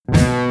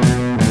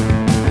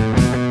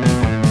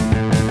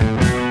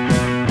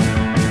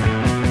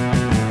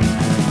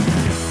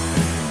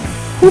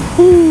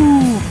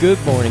Woohoo!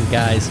 Good morning,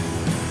 guys.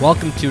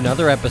 Welcome to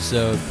another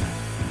episode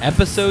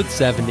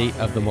 70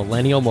 of the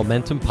Millennial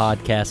Momentum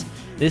Podcast.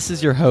 This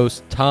is your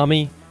host,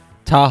 Tommy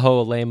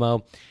Tahoe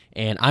Alemo,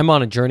 and I'm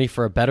on a journey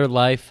for a better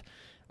life.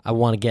 I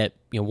want to get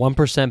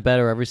 1%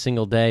 better every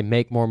single day,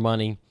 make more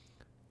money,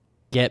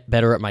 get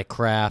better at my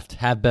craft,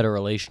 have better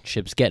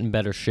relationships, get in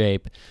better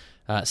shape,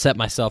 set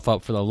myself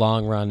up for the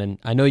long run, and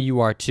I know you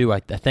are too.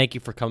 I thank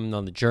you for coming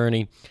on the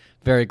journey.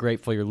 Very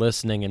grateful you're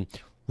listening, and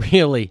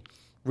really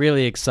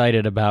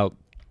excited about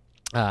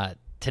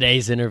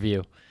today's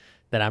interview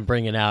that I'm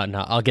bringing out, and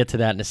I'll get to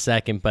that in a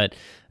second. But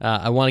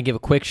I want to give a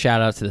quick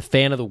shout out to the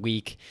fan of the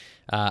week,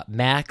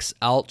 Max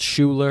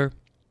Altschuler,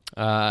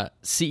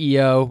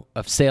 CEO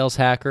of Sales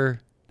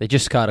Hacker. They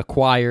just got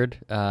acquired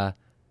by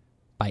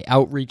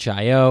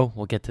Outreach.io.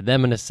 We'll get to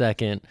them in a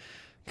second.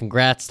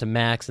 Congrats to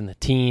Max and the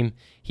team.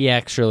 He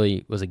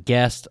actually was a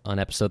guest on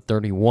episode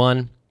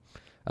 31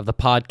 of the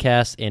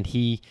podcast, and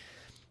he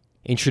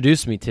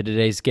introduced me to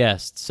today's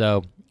guest.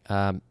 So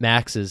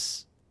Max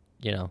is,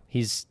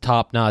 he's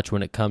top notch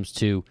when it comes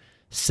to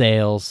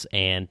sales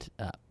and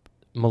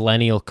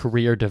millennial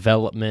career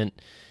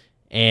development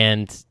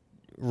and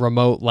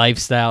remote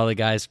lifestyle. The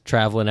guy's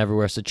traveling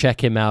everywhere. So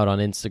check him out on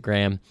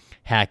Instagram,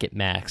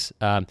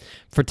 #HackItMax.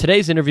 For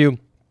today's interview,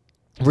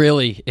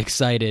 really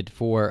excited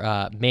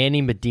for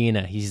Manny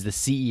Medina. He's the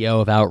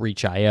CEO of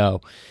Outreach.io.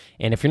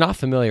 And if you're not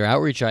familiar,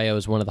 Outreach.io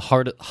is one of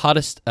the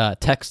hottest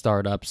tech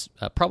startups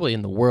probably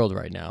in the world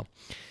right now.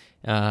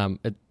 I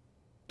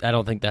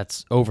don't think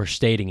that's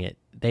overstating it.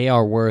 They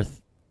are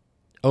worth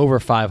over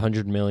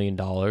 $500 million.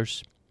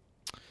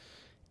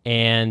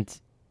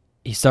 And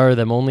he started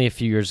them only a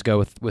few years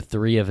ago with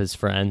three of his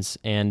friends.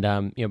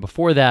 And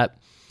before that,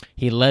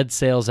 he led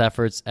sales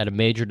efforts at a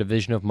major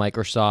division of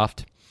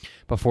Microsoft.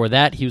 Before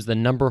that, he was the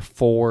number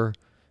 4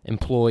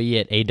 employee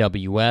at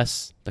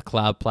AWS, the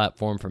cloud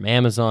platform from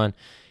Amazon.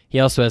 He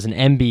also has an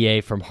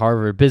MBA from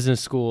Harvard Business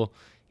School.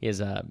 He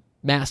has a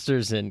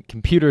master's in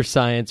computer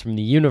science from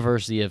the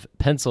University of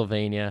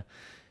Pennsylvania.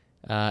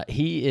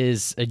 He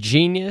is a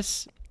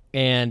genius,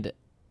 and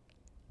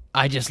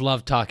I just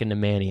love talking to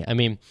Manny. I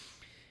mean,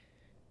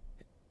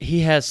 he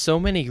has so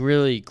many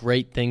really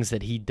great things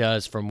that he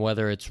does, from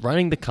whether it's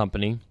running the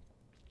company,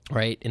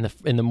 right?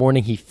 In the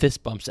morning, he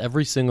fist bumps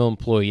every single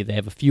employee. They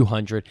have a few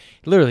hundred.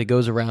 He literally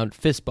goes around,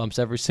 fist bumps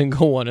every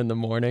single one in the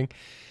morning.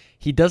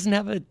 He doesn't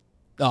have an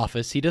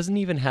office. He doesn't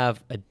even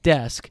have a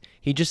desk.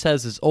 He just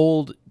has this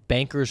old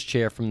banker's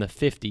chair from the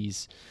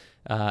 50s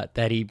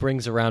that he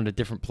brings around to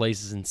different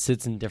places and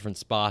sits in different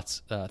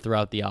spots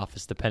throughout the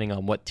office, depending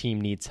on what team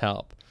needs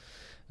help.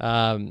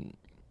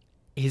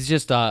 He's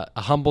just a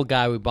humble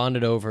guy. We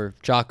bonded over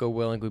Jocko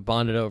Willink. We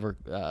bonded over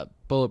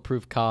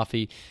Bulletproof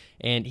Coffee.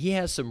 And he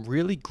has some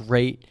really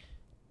great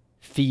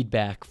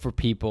feedback for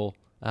people.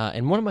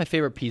 And one of my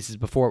favorite pieces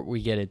before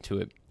we get into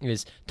it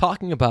is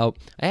talking about,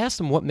 I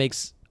asked him what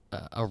makes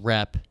a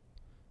rep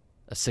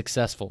a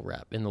successful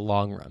rep in the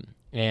long run.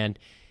 And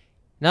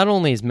not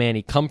only has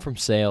Manny come from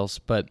sales,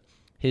 but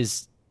he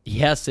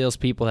has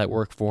salespeople that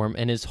work for him,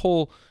 and his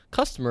whole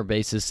customer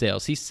base is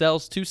sales. He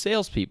sells to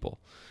salespeople.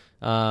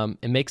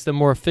 It makes them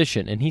more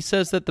efficient. And he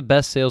says that the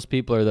best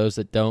salespeople are those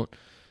that don't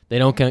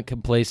get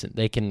complacent.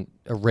 They can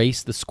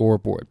erase the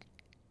scoreboard.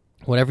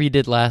 Whatever you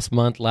did last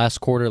month, last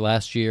quarter,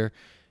 last year,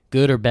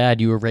 good or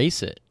bad, you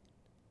erase it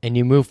and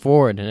you move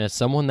forward. And as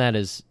someone that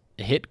has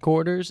hit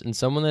quarters and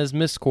someone that has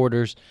missed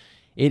quarters,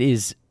 it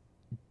is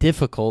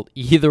difficult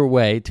either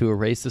way to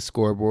erase the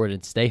scoreboard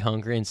and stay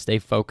hungry and stay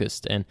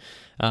focused. And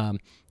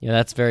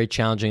that's very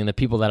challenging. And the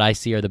people that I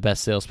see are the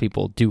best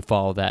salespeople do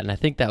follow that. And I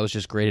think that was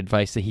just great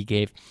advice that he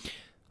gave.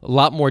 A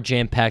lot more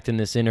jam-packed in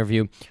this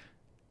interview.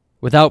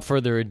 Without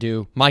further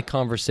ado, my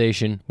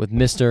conversation with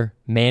Mr.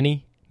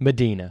 Manny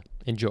Medina.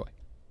 Enjoy.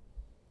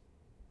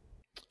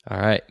 All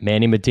right,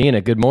 Manny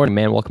Medina, good morning,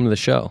 man. Welcome to the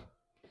show.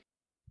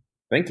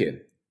 Thank you.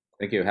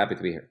 Happy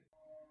to be here.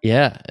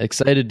 Yeah,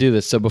 excited to do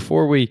this. So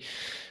before we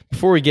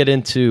get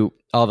into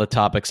all the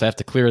topics, I have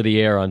to clear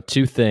the air on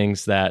two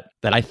things that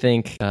I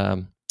think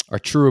are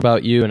true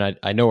about you, and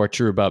I know are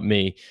true about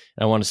me.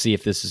 And I want to see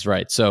if this is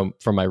right. So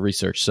from my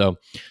research. So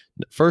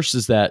first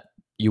is that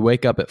you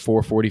wake up at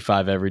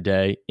 4:45 every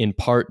day, in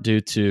part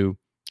due to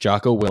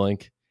Jocko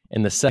Willink.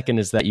 And the second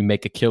is that you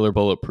make a killer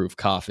bulletproof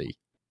coffee.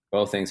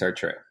 Both things are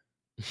true.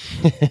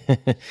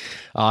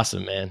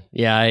 Awesome, man.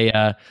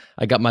 Yeah,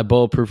 I got my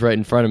bulletproof right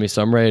in front of me,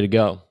 so I'm ready to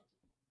go.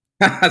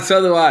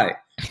 So do I.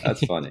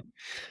 That's funny.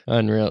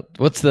 Unreal.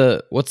 What's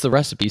the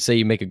recipe? You say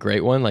you make a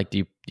great one. Like,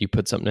 do you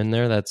put something in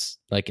there that's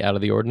like out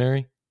of the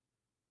ordinary?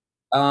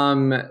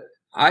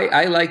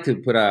 I like to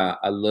put a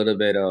little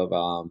bit of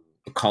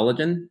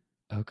collagen.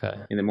 Okay.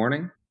 In the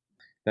morning.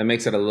 That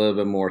makes it a little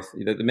bit more.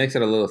 That makes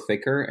it a little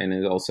thicker, and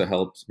it also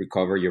helps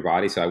recover your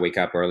body. So I wake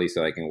up early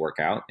so I can work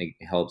out. It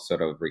helps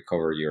sort of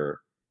recover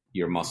your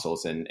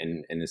muscles and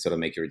sort of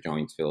make your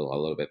joints feel a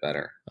little bit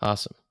better.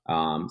 Awesome.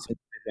 So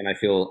when I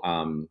feel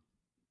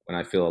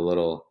a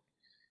little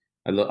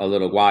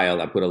wild,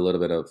 I put a little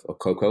bit of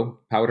cocoa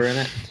powder in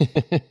it.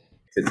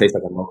 It tastes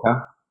like a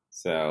mocha.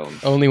 So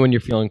only when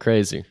you're feeling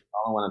crazy.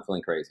 only when I'm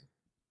feeling crazy.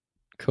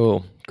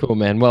 Cool,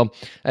 man. Well,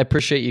 I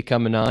appreciate you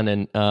coming on,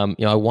 and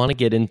I want to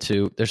get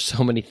into. There's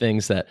so many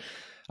things that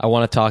I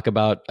want to talk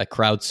about. I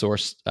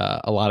crowdsourced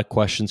a lot of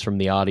questions from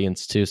the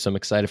audience too, so I'm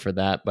excited for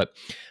that. But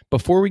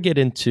before we get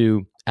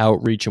into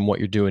outreach and what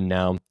you're doing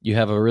now, you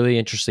have a really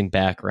interesting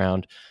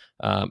background,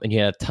 and you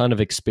had a ton of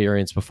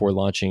experience before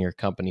launching your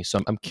company. So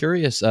I'm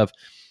curious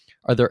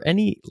are there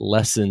any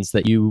lessons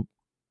that you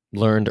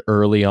learned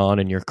early on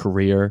in your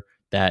career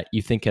that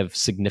you think have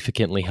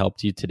significantly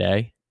helped you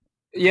today?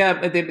 Yeah,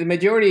 but the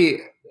majority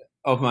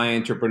of my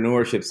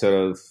entrepreneurship sort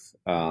of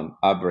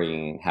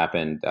upbringing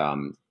happened.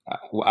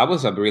 I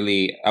was a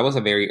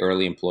very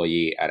early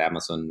employee at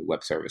Amazon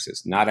Web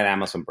Services, not at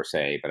Amazon per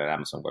se, but at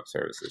Amazon Web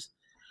Services.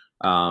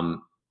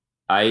 Um,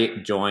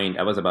 I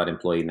was about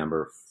employee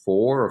number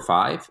 4 or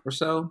 5 or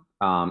so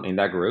in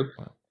that group.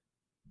 Wow.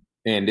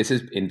 And this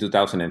is in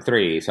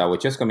 2003. So I was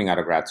just coming out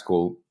of grad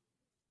school.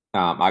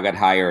 I got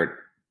hired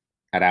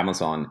at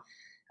Amazon.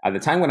 At the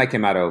time when I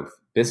came out of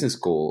business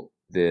school,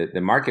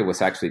 the market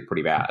was actually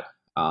pretty bad.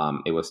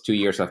 It was 2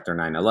 years after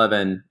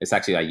 9/11. It's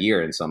actually a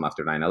year and some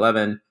after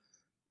 9/11.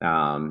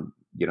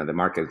 The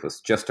market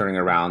was just turning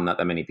around. Not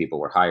that many people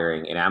were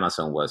hiring, and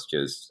Amazon was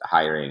just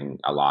hiring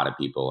a lot of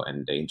people,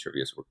 and the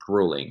interviews were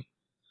grueling.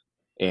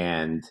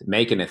 And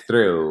making it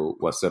through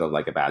was sort of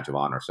like a badge of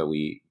honor. So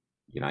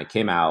I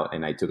came out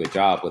and I took a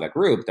job with a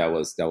group that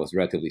was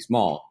relatively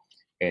small.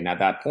 And at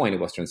that point, it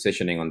was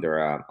transitioning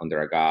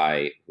under a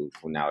guy who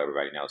now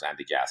everybody knows,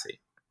 Andy Jassy.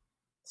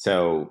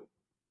 So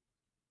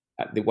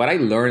what I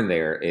learned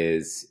there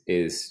is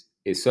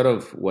sort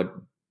of what,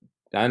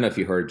 I don't know if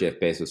you heard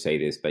Jeff Bezos say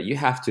this, but you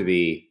have to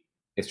be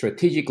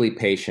strategically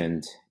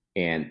patient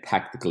and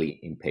tactically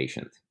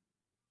impatient.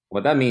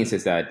 What that means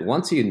is that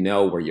once you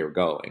know where you're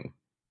going,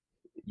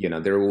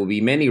 there will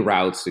be many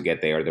routes to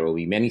get there. There will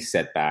be many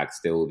setbacks.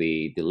 There will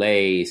be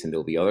delays and there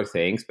will be other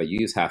things, but you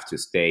just have to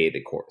stay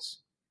the course.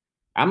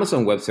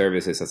 Amazon Web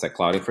Services as a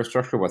cloud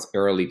infrastructure was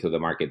early to the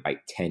market by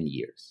 10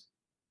 years.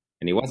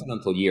 And it wasn't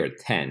until year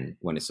 10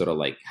 when it sort of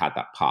like had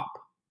that pop.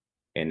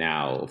 And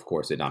now, of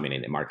course, it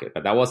dominated the market.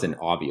 But that wasn't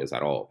obvious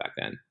at all back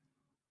then.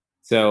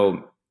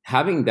 So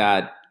having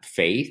that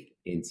faith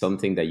in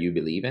something that you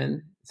believe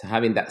in, so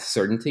having that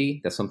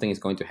certainty that something is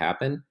going to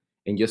happen,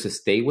 and just to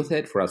stay with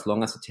it for as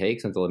long as it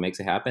takes until it makes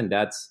it happen,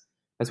 that's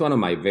one of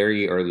my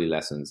very early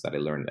lessons that I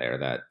learned there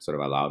that sort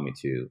of allowed me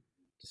to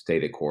stay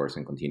the course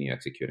and continue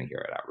executing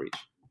here at Outreach.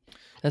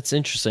 That's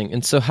interesting.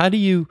 And so how do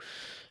you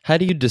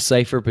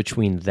decipher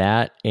between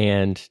that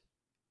and,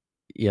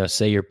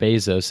 say you're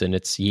Bezos and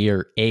it's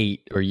year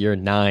 8 or year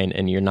 9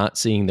 and you're not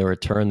seeing the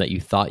return that you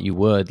thought you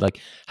would?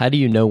 Like, how do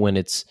you know when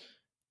it's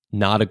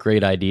not a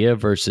great idea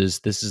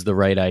versus this is the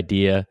right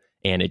idea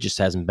and it just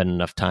hasn't been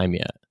enough time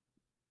yet?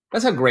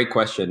 That's a great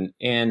question,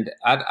 and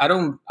I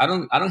don't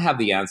have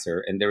the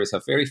answer. And there is a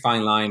very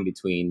fine line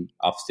between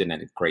obstinate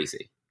and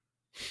crazy.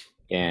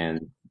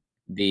 And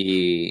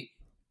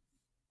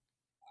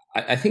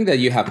I think that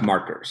you have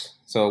markers.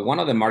 So one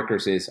of the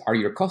markers is: are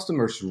your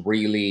customers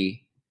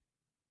really,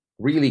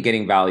 really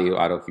getting value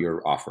out of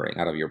your offering,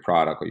 out of your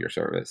product or your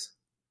service?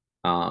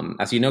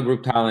 As you know,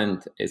 group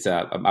talent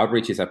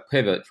outreach is a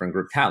pivot from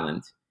group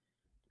talent,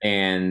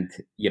 and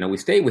we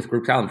stayed with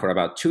group talent for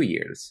about 2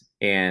 years,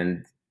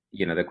 and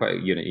you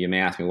may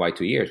ask me why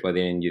 2 years. Why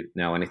didn't you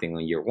know anything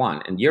on year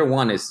 1? And year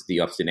 1 is the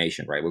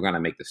obstination, right? We're going to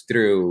make this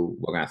through.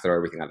 We're going to throw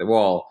everything at the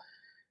wall.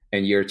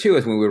 And year 2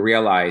 is when we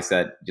realize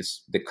that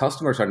just the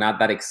customers are not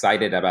that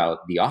excited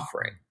about the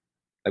offering.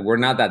 Like, we're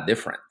not that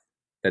different,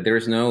 that there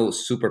is no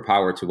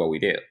superpower to what we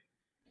do.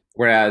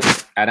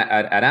 Whereas at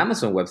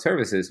Amazon Web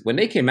Services, when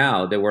they came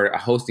out, they were a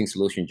hosting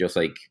solution just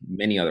like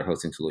many other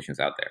hosting solutions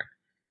out there.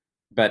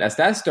 But as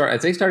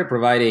they started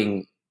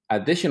providing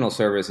additional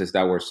services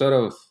that were sort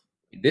of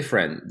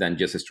different than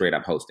just a straight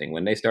up hosting,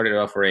 when they started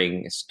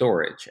offering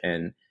storage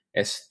and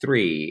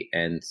S3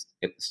 and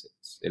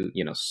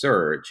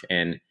search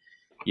and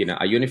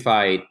a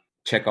unified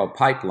checkout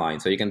pipeline,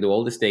 so you can do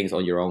all these things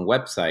on your own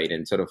website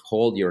and sort of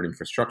hold your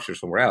infrastructure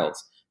somewhere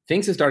else,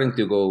 things are starting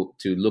to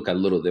look a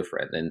little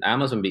different. And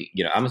Amazon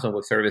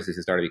Web Services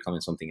has started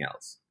becoming something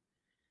else.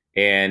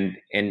 And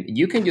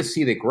you can just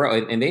see the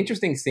growth. And the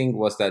interesting thing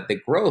was that the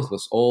growth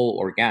was all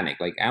organic.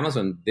 Like,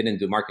 Amazon didn't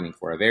do marketing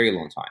for a very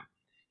long time.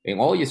 And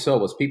all you saw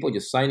was people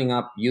just signing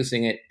up,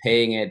 using it,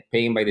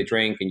 paying by the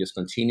drink, and just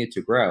continue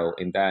to grow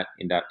in that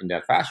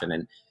fashion.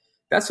 And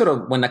that's sort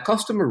of when the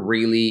customer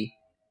really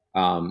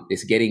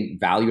is getting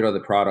value out of the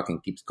product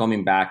and keeps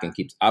coming back and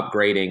keeps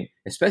upgrading,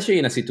 especially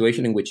in a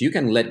situation in which you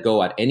can let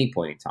go at any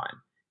point in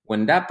time.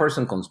 When that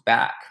person comes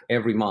back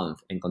every month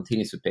and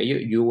continues to pay you,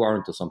 you are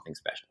into something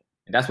special.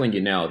 And that's when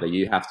you know that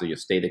you have to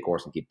just stay the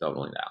course and keep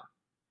doubling down.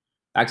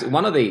 Actually,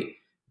 one of the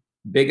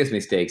biggest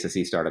mistakes I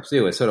see startups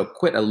do is sort of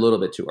quit a little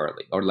bit too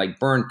early, or like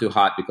burn too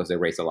hot because they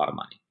raised a lot of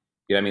money.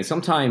 You know what I mean?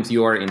 Sometimes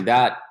you are in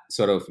that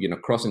sort of,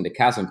 crossing the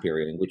chasm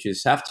period in which you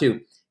just have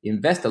to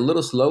invest a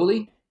little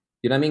slowly,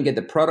 you know what I mean? Get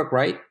the product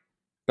right,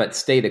 but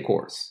stay the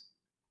course.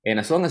 And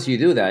as long as you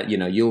do that,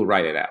 you'll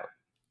ride it out.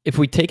 If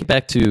we take it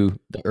back to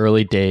the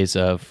early days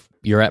of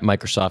you're at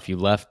Microsoft. You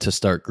left to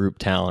start Group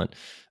Talent.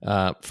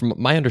 From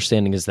my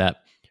understanding is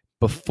that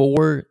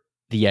before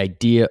the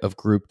idea of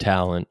Group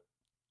Talent,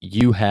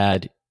 you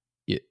had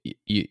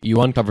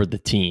you uncovered the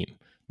team,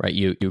 right?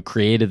 You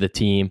created the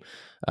team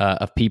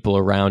of people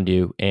around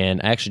you.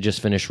 And I actually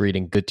just finished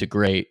reading Good to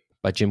Great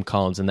by Jim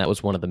Collins, and that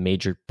was one of the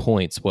major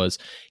points was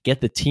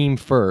get the team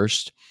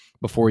first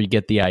before you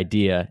get the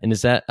idea. And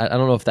is that, I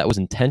don't know if that was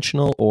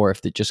intentional or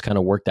if it just kind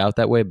of worked out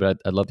that way, but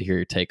I'd love to hear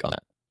your take on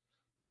that.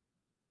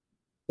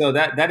 So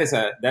that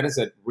is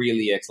a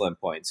really excellent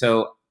point.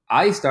 So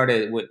I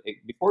started with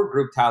before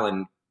Group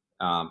Talent.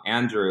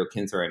 Andrew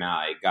Kinzer and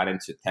I got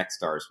into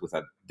Techstars with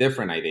a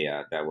different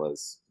idea that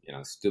was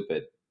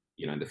stupid,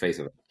 in the face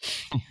of it,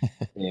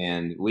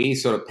 and we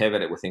sort of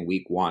pivoted within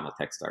week one of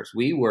Techstars.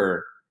 We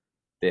were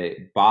the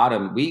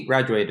bottom. We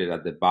graduated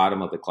at the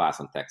bottom of the class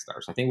on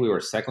Techstars. I think we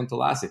were second to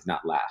last, if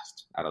not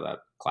last, out of that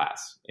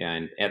class.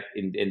 And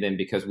then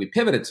because we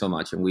pivoted so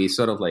much and we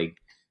sort of like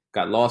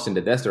got lost in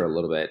the desert a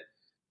little bit,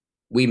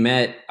 we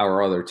met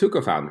our other two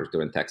co-founders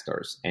doing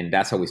Techstars, and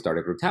that's how we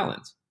started Group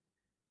Talent.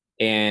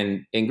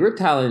 And Group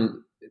Talent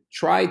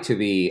tried to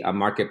be a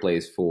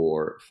marketplace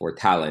for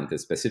talent, and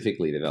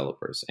specifically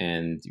developers.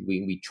 And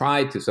we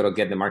tried to sort of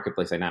get the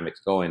marketplace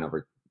dynamics going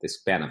over the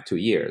span of 2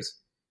 years.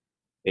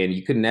 And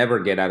you could never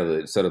get out of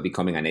the sort of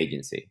becoming an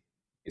agency.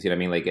 You see what I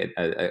mean? Like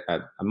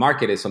a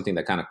market is something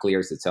that kind of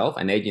clears itself.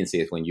 An agency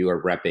is when you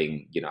are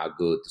repping, a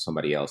good to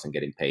somebody else and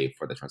getting paid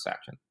for the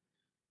transaction.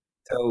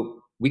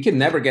 So we could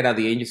never get out of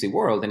the agency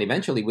world. And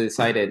eventually we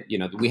decided,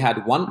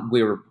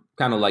 we were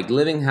kind of like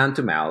living hand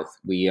to mouth.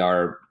 We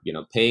are,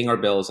 paying our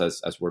bills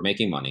as we're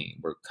making money.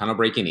 We're kind of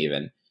breaking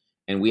even.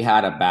 And we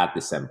had a bad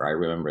December. I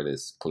remember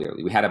this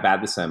clearly. We had a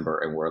bad December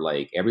and we're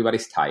like,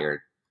 everybody's tired.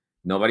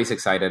 Nobody's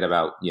excited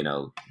about,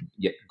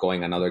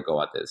 going another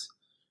go at this.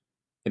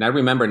 And I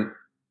remember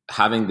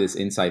having this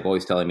inside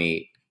voice telling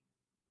me,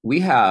 we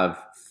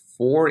have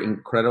 4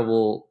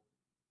 incredible,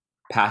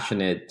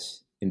 passionate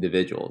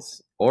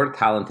individuals, or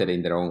talented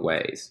in their own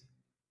ways.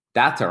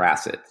 That's our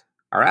asset.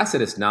 Our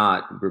asset is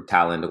not Group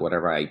Talent or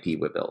whatever IP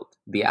we build.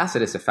 The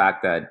asset is the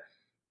fact that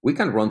we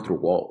can run through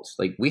walls.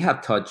 Like we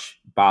have touched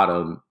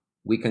bottom,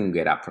 we can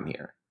get up from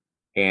here.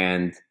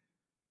 And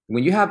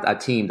when you have a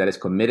team that is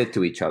committed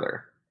to each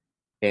other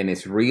and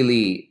is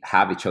really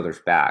have each other's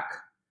back,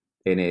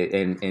 and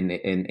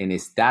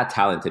it's that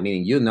talented,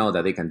 meaning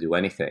that they can do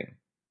anything.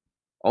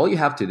 All you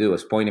have to do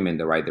is point them in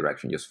the right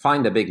direction. Just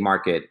find a big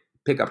market,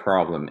 pick a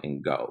problem,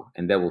 and go,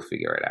 and they will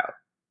figure it out.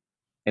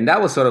 And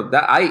that was sort of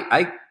that.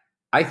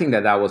 I think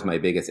that was my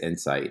biggest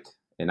insight,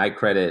 and I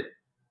credit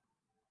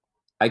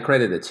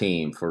the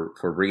team for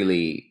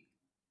really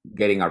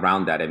getting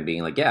around that and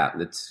being like, yeah,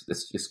 let's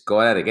just go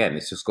at it again.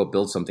 Let's just go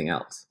build something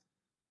else.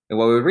 And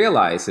what we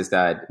realized is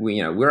that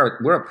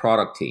we're a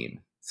product team.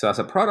 So as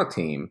a product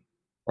team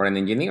or an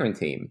engineering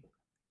team,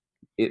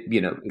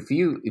 if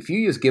you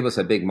just give us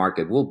a big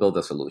market, we'll build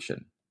a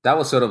solution. That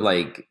was sort of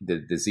like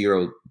the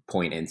 0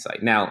 point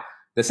insight. Now,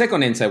 the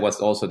second insight was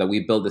also that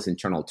we built this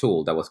internal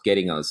tool that was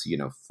getting us,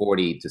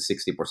 40 to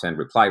 60%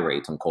 reply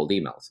rates on cold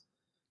emails.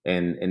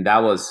 And that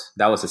was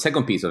the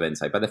second piece of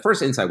insight. But the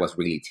first insight was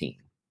really team.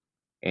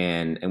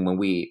 And when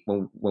we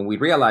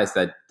realized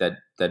that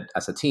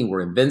as a team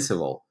we're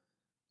invincible,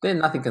 then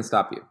nothing can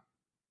stop you.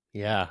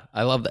 Yeah,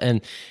 I love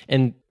that.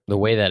 And the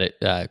way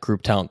that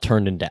Group Talent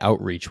turned into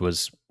outreach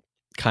was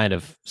kind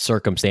of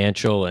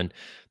circumstantial, and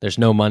there's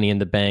no money in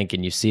the bank,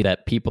 and you see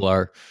that people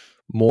are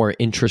more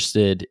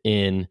interested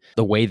in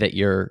the way that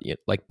you're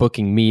like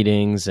booking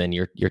meetings and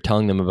you're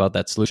telling them about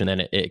that solution,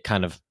 and it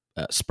kind of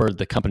spurred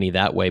the company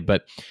that way.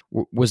 But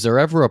was there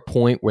ever a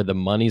point where the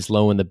money's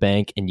low in the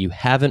bank and you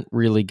haven't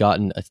really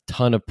gotten a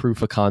ton of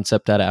proof of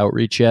concept out of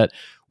outreach yet,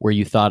 where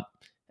you thought,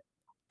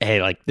 hey,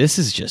 like this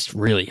is just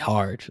really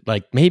hard.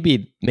 Like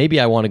maybe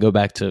I want to go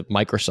back to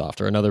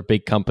Microsoft or another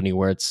big company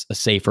where it's a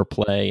safer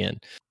play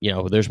and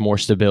there's more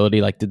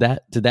stability. Like did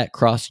that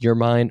cross your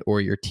mind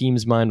or your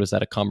team's mind? Was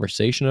that a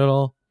conversation at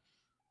all?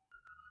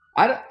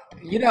 It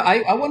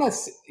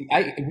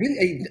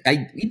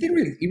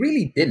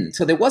really didn't.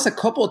 So there was a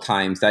couple of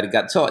times that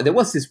there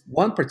was this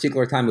one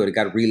particular time where it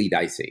got really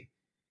dicey,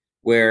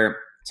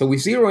 so we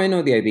zero in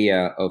on the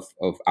idea of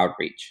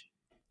outreach,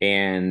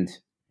 and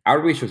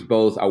outreach was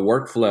both a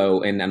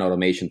workflow and an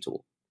automation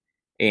tool.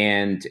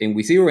 And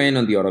we zero in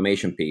on the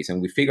automation piece,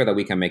 and we figure that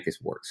we can make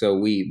this work. So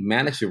we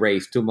managed to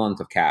raise 2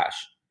 months of cash.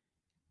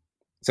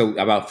 So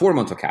about 4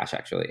 months of cash,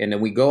 actually. And then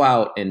we go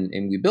out and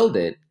we build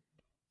it.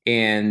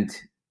 And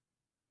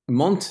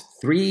month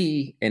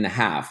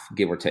 3.5,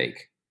 give or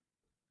take,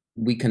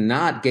 we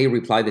cannot get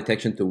reply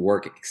detection to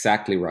work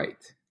exactly right.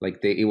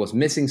 Like it was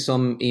missing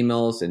some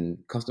emails, and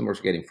customers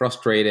were getting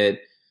frustrated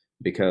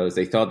because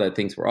they thought that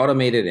things were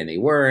automated and they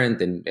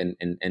weren't.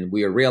 And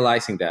we are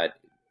realizing that,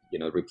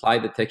 reply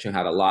detection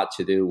had a lot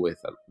to do with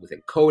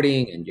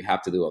encoding, and you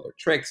have to do other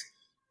tricks.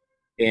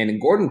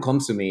 And Gordon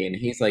comes to me and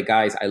he's like,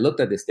 guys, I looked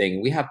at this thing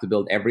and we have to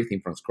build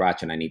everything from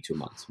scratch and I need 2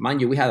 months. Mind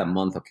you, we had a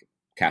month of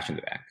cash in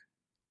the bank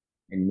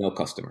and no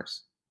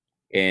customers.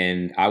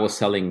 And I was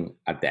selling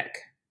a deck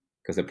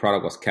because the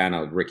product was kind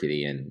of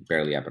rickety and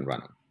barely up and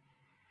running.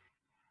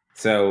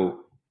 So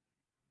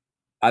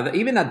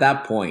even at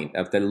that point,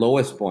 at the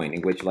lowest point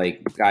in which,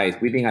 like, guys,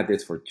 we've been at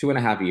this for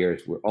 2.5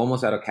 years, we're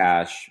almost out of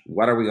cash.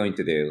 What are we going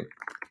to do?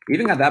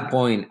 Even at that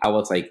point, I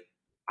was like,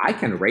 I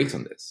can raise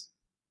on this.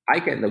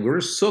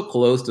 We're so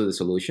close to the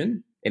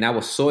solution, and I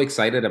was so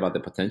excited about the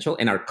potential,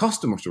 and our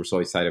customers were so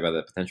excited about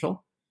the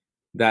potential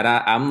that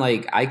I'm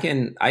like, I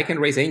can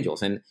raise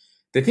angels. And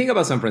the thing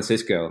about San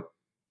Francisco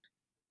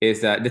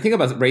is that the thing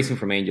about raising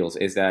from angels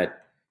is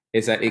that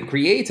it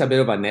creates a bit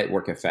of a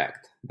network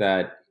effect,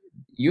 that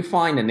you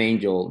find an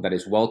angel that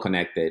is well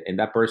connected, and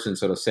that person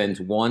sort of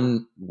sends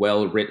one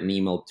well-written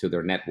email to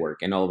their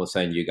network, and all of a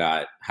sudden you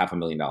got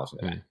 $500,000 in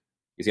the bank.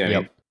 You see what I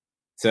mean?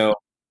 So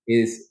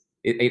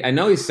I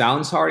know it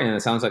sounds hard and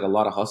it sounds like a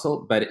lot of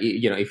hustle, but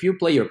if you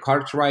play your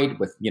cards right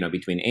with,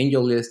 between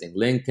AngelList and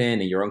LinkedIn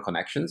and your own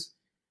connections,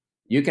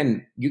 you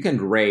can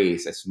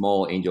raise a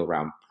small angel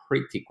round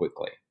pretty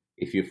quickly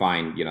if you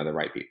find, the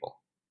right people.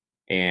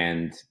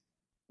 And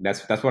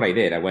that's what I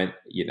did. I went,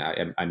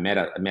 I met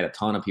a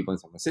ton of people in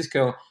San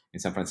Francisco.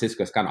 And San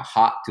Francisco is kind of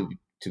hot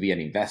to be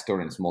an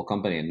investor in a small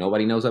company and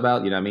nobody knows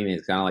about. You know what I mean?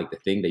 It's kind of like the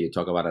thing that you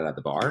talk about it at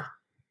the bar.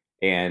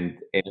 And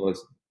it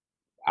was,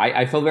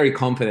 I felt very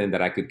confident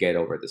that I could get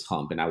over this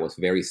hump, and I was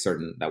very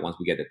certain that once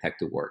we get the tech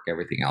to work,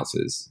 everything else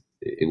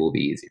it will be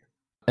easier.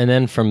 And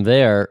then from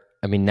there,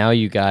 I mean, now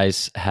you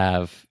guys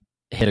have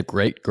hit a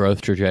great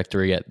growth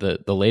trajectory. At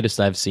the latest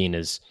I've seen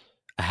is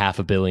a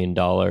 $500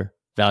 million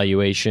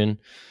valuation,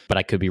 but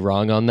I could be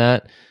wrong on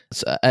that.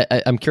 So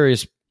I'm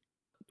curious,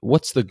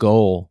 what's the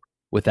goal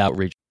with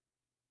outreach?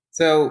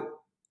 So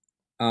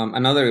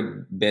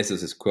another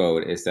Bezos'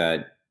 quote is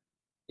that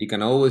you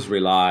can always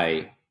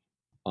rely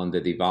on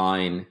the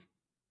divine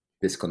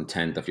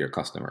discontent of your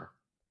customer.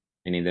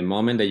 And in the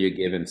moment that you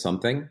give him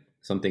something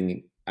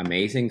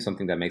amazing,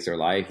 something that makes their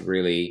life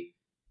really,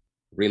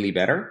 really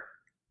better,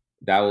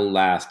 that will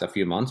last a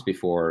few months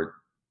before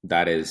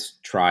that is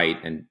tried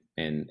and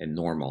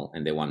normal,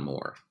 and they want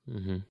more.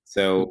 Mm-hmm.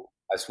 So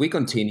as we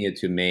continue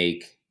to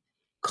make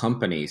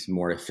companies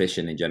more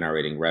efficient in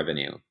generating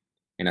revenue,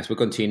 and as we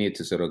continue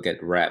to sort of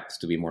get reps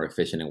to be more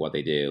efficient in what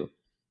they do,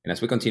 and as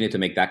we continue to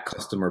make that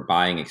customer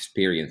buying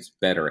experience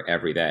better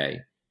every day,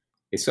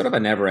 it's sort of a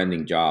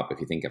never-ending job if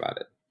you think about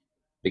it.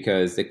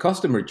 Because the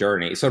customer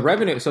journey, so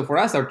for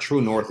us, our true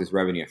north is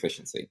revenue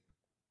efficiency.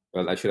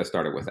 Well, I should have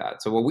started with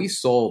that. So what we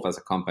solve as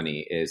a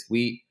company is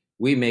we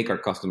make our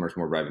customers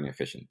more revenue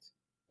efficient.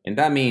 And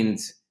that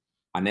means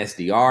an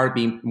SDR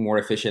being more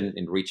efficient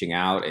in reaching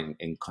out and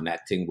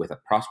connecting with a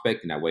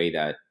prospect in a way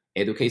that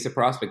educates the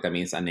prospect. That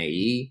means an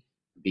AE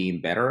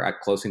being better at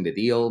closing the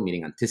deal,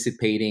 meaning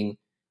anticipating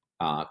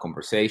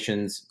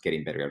conversations,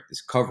 getting better at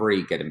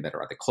discovery, getting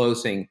better at the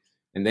closing,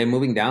 and then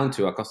moving down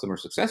to a customer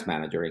success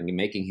manager and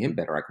making him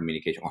better at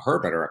communication, or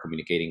her better at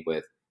communicating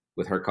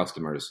with her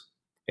customers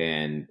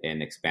and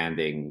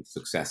expanding,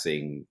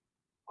 successing,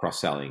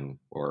 cross-selling,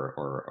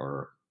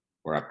 or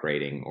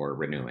upgrading or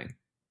renewing.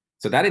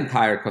 So that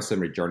entire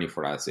customer journey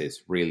for us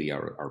is really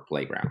our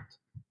playground.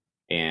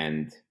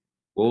 And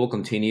we will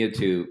continue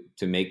to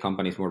make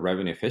companies more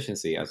revenue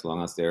efficiency as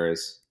long as there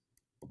is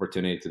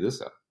opportunity to do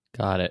so.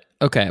 Got it.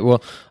 Okay.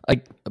 Well,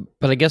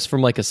 but I guess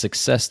from like a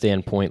success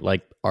standpoint,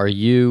 like, are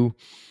you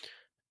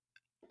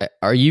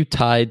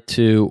tied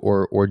to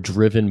or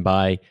driven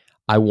by,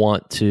 I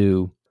want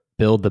to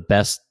build the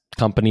best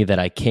company that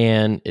I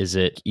can? Is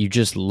it you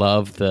just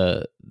love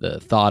the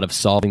thought of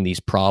solving these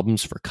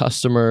problems for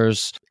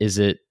customers? Is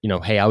it,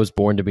 hey, I was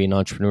born to be an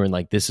entrepreneur and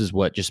like this is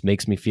what just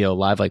makes me feel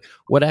alive? Like,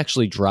 what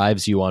actually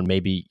drives you on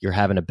maybe you're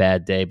having a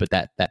bad day, but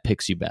that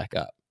picks you back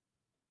up?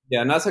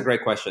 Yeah, and that's a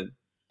great question.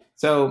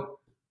 So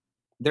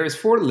there's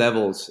 4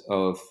 levels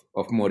of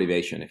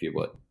motivation, if you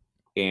would.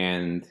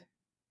 And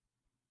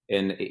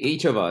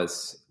each of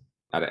us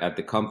at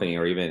the company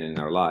or even in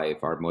our life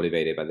are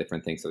motivated by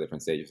different things at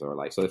different stages of our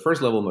life. So the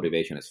first level of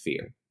motivation is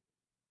fear.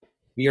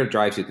 Fear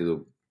drives you to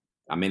do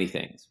many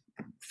things.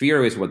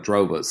 Fear is what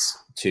drove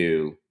us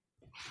to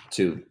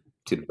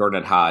burn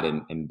it hot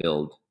and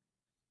build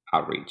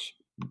outreach,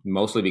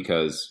 mostly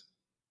because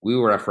we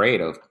were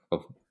afraid of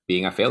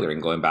being a failure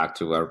and going back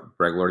to our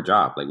regular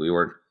job. Like we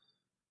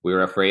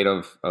were afraid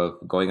of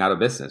going out of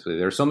business.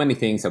 There are so many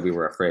things that we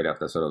were afraid of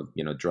that sort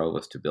of, drove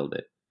us to build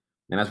it.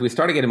 And as we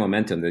started getting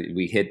momentum,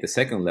 we hit the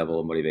second level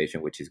of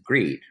motivation, which is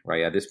greed,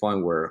 right? At this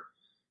point, we're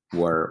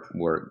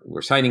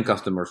signing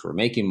customers, we're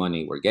making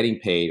money, we're getting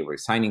paid, we're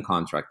signing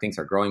contracts, things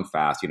are growing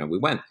fast.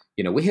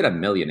 We hit 1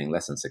 million in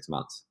less than 6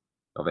 months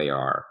of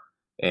ARR.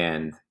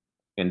 And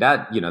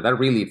that, that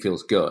really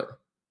feels good.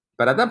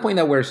 But at that point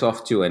that wears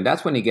off too. And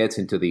that's when it gets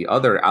into the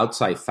other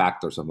outside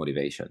factors of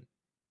motivation.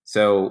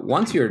 So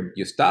once you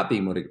stop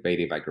being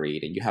motivated by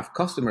greed and you have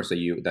customers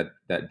that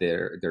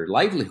their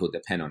livelihood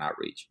depend on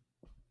outreach,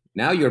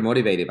 now you're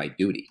motivated by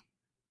duty.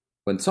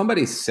 When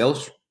somebody's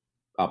sales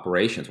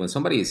operations, when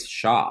somebody's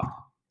shop,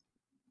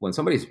 when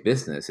somebody's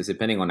business is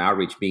depending on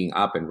outreach being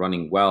up and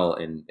running well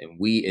and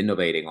we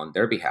innovating on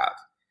their behalf,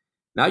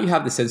 now you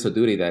have the sense of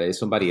duty that is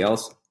somebody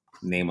else's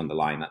name on the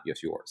line, not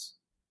just yours.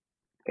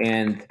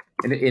 And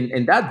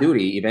that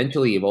duty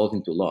eventually evolves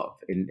into love,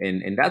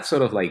 and that's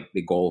sort of like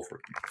the goal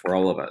for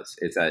all of us,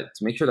 is that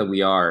to make sure that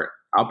we are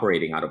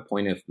operating at a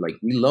point of like,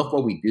 we love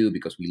what we do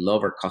because we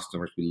love our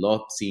customers, we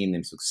love seeing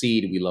them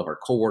succeed, we love our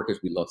coworkers,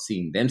 we love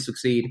seeing them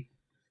succeed.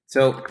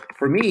 So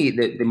for me,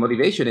 the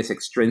motivation is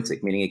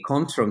extrinsic, meaning it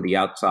comes from the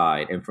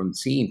outside and from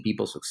seeing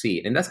people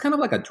succeed, and that's kind of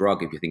like a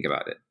drug if you think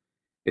about it.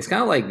 It's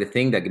kind of like the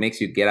thing that makes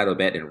you get out of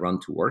bed and run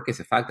to work is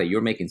the fact that you're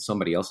making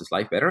somebody else's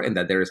life better, and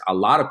that there's a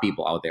lot of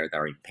people out there that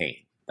are in pain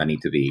that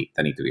need to be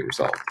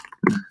resolved.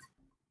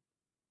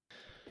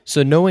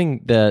 So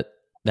knowing that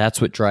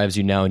that's what drives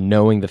you now, and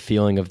knowing the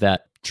feeling of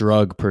that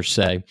drug per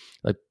se,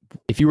 like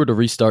if you were to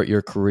restart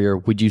your career,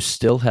 would you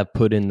still have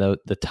put in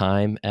the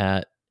time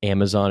at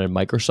Amazon and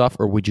Microsoft,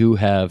 or would you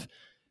have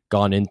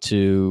gone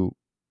into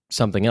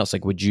something else?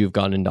 Like, would you have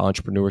gone into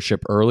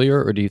entrepreneurship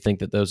earlier, or do you think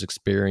that those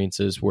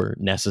experiences were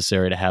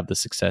necessary to have the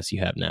success you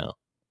have now?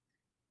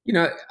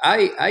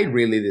 I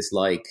really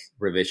dislike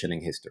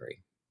revisioning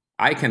history.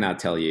 I cannot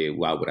tell you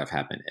what would have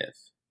happened if.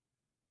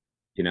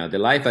 The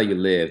life that you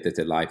lived is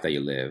the life that you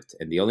lived,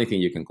 and the only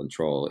thing you can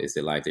control is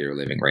the life that you're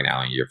living right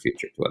now in your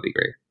future to a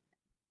degree.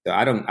 So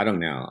I don't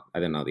know. I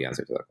don't know the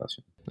answer to that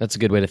question. That's a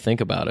good way to think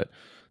about it,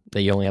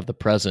 that you only have the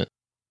present.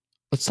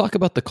 Let's talk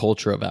about the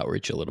culture of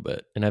outreach a little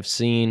bit. And I've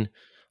seen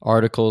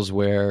articles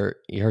where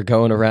you're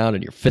going around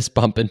and you're fist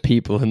bumping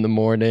people in the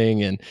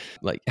morning, and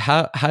like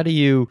how do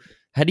you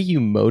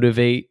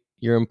motivate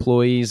your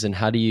employees, and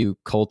how do you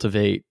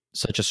cultivate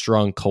such a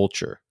strong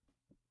culture?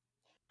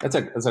 That's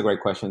a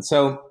great question.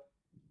 So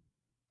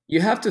you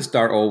have to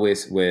start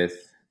always with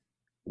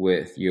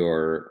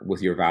your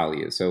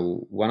values.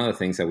 So one of the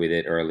things that we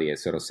did early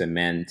is sort of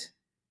cement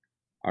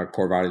our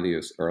core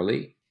values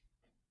early,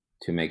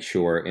 to make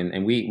sure,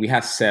 and we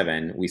have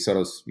 7. We sort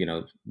of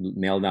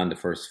nail down the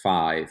first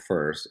 5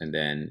 first, and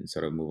then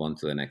sort of move on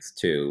to the next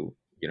 2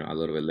 a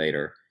little bit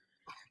later.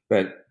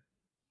 But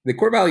the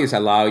core values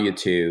allow you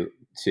to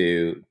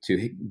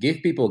give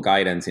people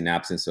guidance in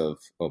absence of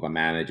a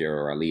manager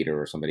or a leader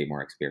or somebody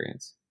more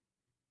experienced.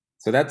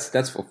 So that's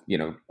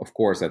of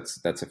course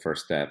that's a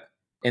first step.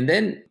 And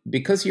then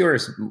because you're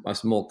a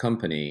small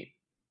company,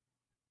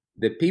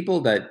 the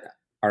people that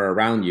are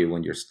around you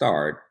when you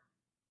start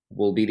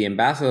will be the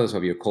ambassadors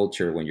of your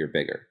culture when you're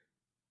bigger.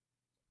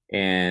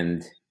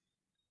 And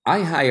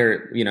I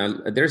hire,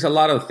 there's a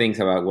lot of things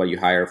about what you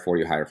hire for.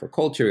 You hire for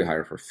culture, you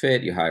hire for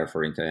fit, you hire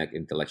for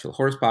intellectual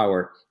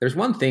horsepower. There's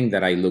one thing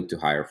that I look to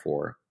hire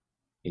for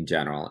in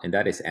general, and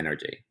that is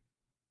energy.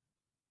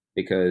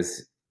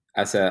 Because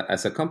as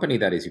a company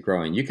that is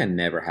growing, you can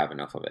never have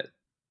enough of it.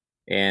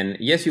 And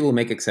yes, you will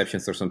make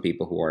exceptions for some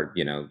people who are,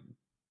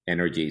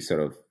 energy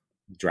sort of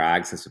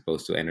drags as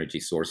opposed to energy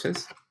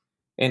sources.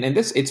 And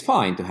this, it's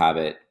fine to have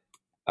it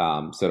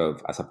sort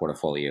of as a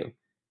portfolio,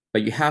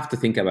 but you have to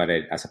think about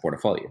it as a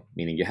portfolio,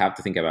 meaning you have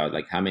to think about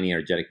like, how many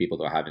energetic people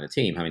do I have in the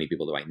team? How many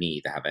people do I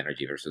need to have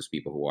energy versus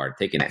people who are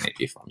taking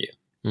energy from you?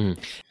 Mm.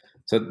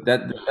 So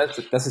that's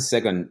the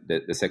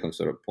second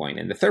sort of point.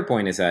 And the third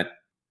point is that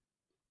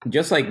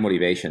just like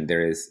motivation,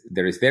 there is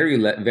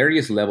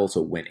various levels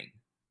of winning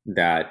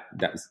that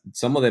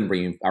some of them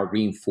are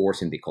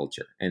reinforcing the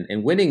culture.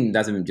 And winning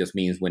doesn't just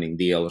mean winning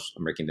deals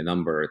or making the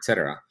number,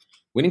 etc.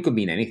 Winning could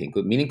mean anything.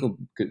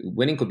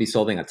 Winning could be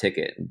solving a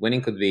ticket.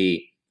 Winning could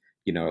be,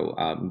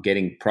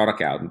 getting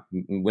product out.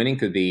 Winning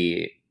could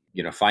be,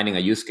 finding a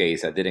use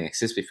case that didn't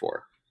exist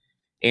before.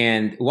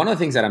 And one of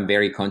the things that I'm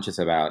very conscious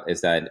about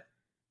is that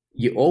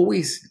you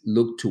always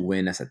look to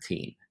win as a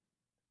team.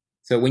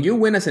 So when you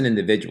win as an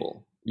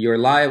individual, your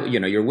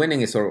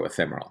winning is sort of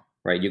ephemeral,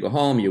 right? You go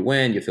home, you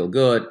win, you feel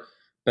good,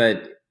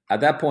 but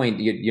at that point,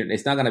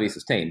 it's not going to be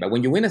sustained. But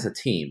when you win as a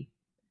team,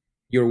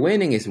 your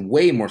winning is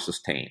way more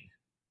sustained.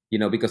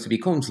 Because it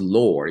becomes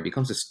lore, it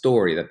becomes a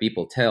story that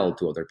people tell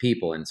to other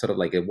people, and sort of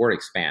like the word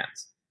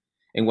expands.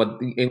 And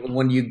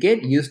when you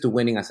get used to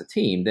winning as a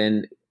team,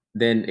 then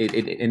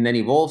it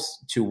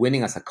evolves to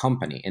winning as a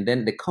company, and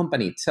then the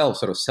company itself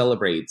sort of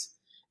celebrates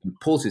and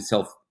pulls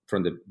itself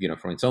from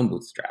from its own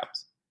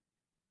bootstraps.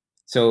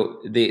 So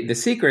the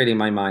secret in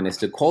my mind is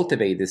to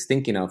cultivate this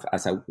thinking of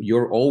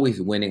you're always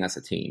winning as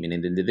a team, and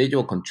the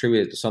individual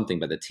contributed to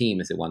something, but the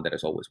team is the one that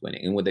is always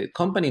winning. And when the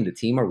company and the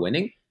team are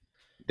winning,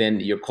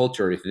 then your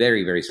culture is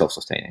very, very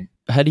self-sustaining.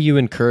 How do you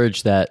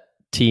encourage that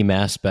team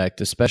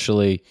aspect,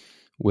 especially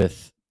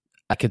with,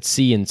 I could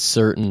see in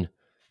certain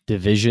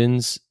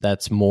divisions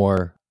that's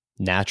more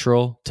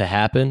natural to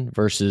happen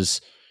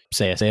versus,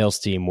 say, a sales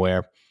team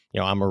where,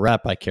 I'm a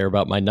rep, I care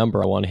about my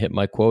number, I want to hit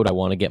my quote, I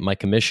want to get my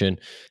commission,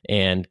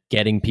 and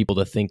getting people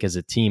to think as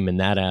a team in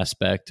that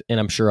aspect, and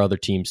I'm sure other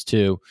teams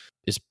too,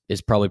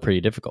 is probably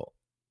pretty difficult.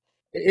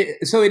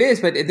 So it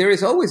is, but there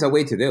is always a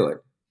way to do it.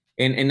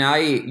 And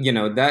I,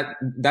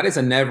 that is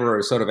a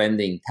never sort of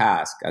ending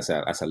task as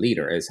a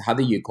leader, is how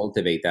do you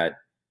cultivate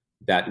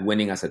that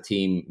winning as a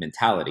team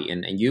mentality?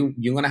 And you're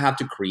going to have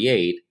to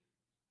create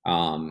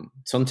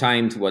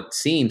sometimes what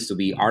seems to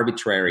be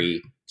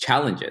arbitrary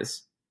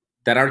challenges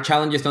that are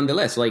challenges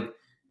nonetheless. Like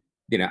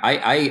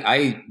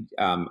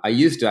I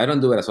used to, I don't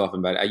do it as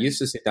often, but I used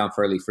to sit down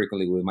fairly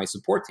frequently with my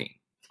support team,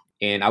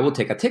 and I will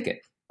take a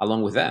ticket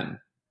along with them,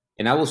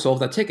 and I will solve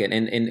that ticket.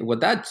 And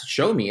what that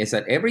showed me is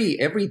that every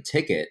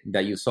ticket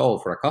that you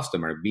solve for a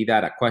customer, be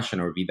that a question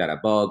or be that a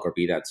bug or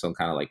be that some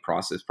kind of like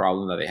process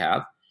problem that they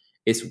have,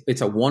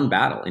 it's a one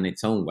battle in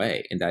its own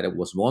way, and that it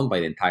was won by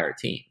the entire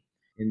team.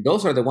 And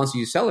those are the ones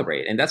you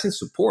celebrate, and that's in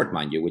support,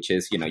 mind you, which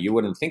is, you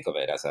wouldn't think of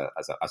it as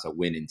a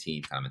winning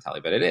team kind of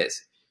mentality, but it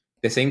is.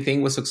 The same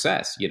thing with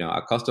success,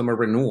 a customer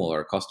renewal or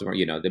a customer,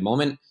 the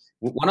moment.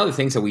 One of the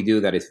things that we do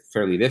that is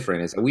fairly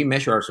different is that we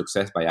measure our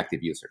success by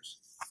active users.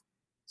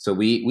 So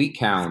we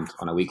count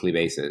on a weekly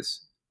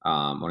basis,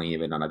 or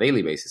even on a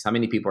daily basis, how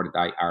many people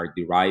are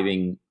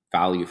deriving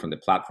value from the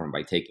platform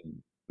by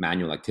taking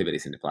manual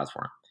activities in the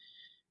platform.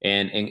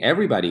 And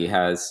everybody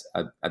has,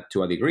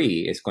 to a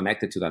degree, is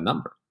connected to that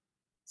number.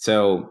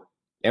 So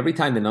every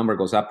time the number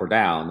goes up or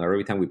down, or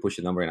every time we push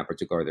the number in a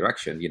particular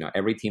direction,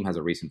 every team has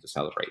a reason to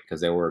celebrate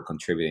because they were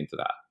contributing to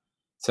that.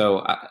 So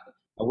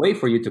a way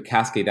for you to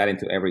cascade that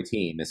into every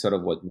team is sort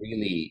of what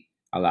really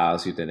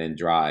allows you to then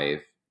drive,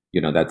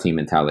 that team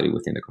mentality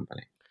within the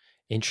company.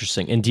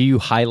 Interesting. And do you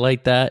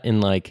highlight that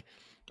in like,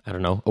 I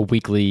don't know, a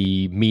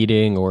weekly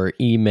meeting or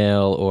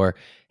email, or,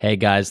 hey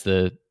guys,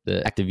 the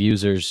active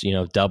users,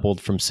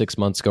 doubled from 6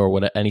 months ago, or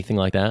what, anything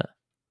like that?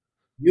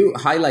 You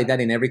highlight that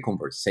in every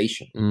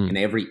conversation, in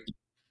every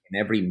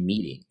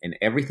meeting, and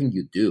everything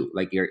you do.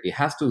 Like it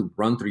has to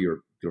run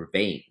through your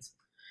veins.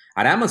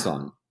 At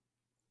Amazon,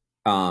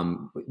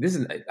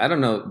 I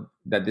don't know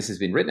that this has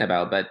been written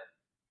about, but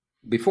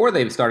before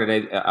they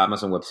started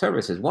Amazon Web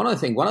Services, one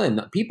of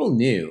the people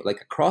knew,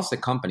 like across the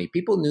company,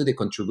 people knew the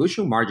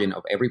contribution margin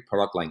of every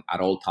product line at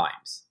all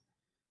times,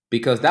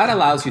 because that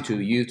allows you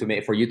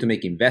to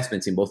make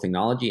investments in both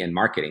technology and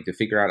marketing to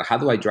figure out, how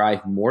do I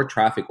drive more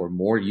traffic or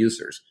more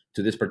users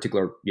to this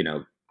particular,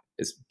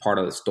 is part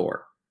of the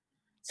store.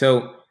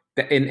 So,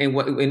 and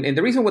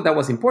the reason why that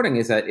was important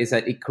is that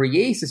it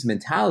creates this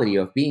mentality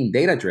of being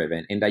data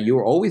driven, and that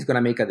you're always going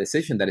to make a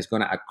decision that is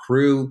going to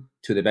accrue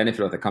to the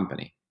benefit of the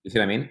company. You see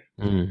what I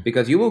mean?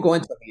 Because you will go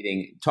into a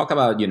meeting, talk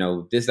about,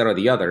 this, that, or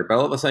the other, but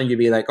all of a sudden you'll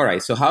be like, all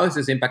right, so how is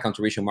this impact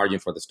contribution margin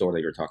for the store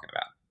that you're talking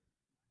about?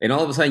 And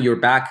all of a sudden you're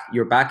back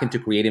into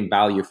creating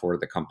value for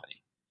the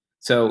company.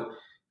 So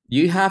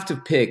you have to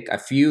pick a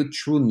few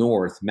true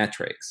north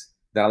metrics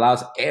that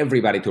allows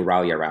everybody to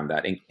rally around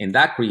that. And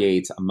that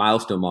creates a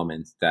milestone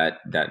moment that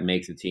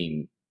makes the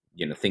team,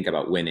 think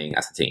about winning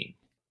as a team.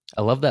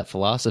 I love that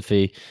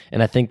philosophy,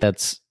 and I think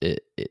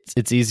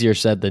it's easier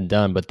said than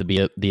done. But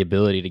the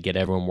ability to get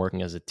everyone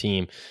working as a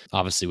team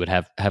obviously would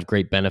have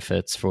great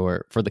benefits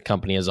for the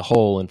company as a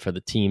whole and for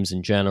the teams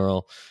in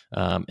general,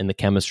 and the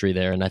chemistry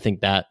there. And I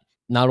think that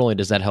not only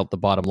does that help the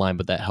bottom line,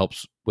 but that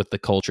helps with the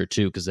culture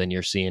too, because then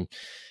you're seeing,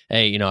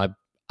 hey,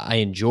 I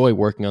enjoy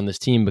working on this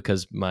team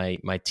because my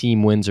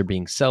team wins are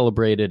being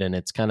celebrated, and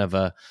it's kind of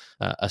a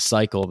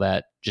cycle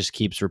that just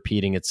keeps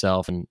repeating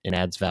itself and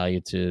adds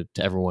value to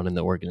everyone in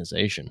the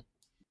organization.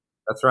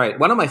 That's right.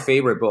 One of my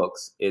favorite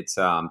books, it's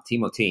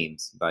Team of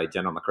Teams by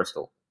General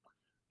McChrystal.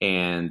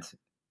 And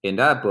in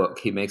that book,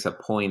 he makes a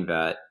point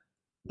that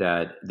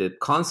the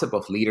concept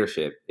of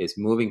leadership is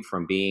moving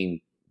from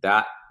being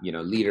that,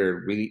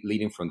 leader really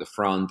leading from the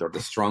front, or the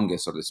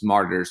strongest or the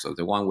smartest or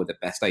the one with the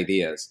best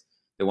ideas,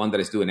 the one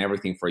that is doing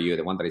everything for you,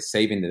 the one that is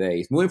saving the day.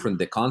 It's moving from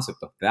the concept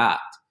of that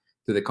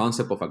to the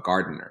concept of a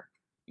gardener,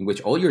 in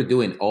which all you're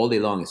doing all day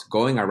long is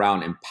going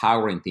around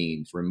empowering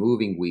teams,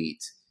 removing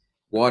weeds,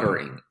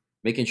 watering,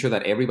 making sure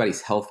that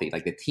everybody's healthy,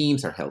 like the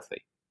teams are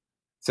healthy.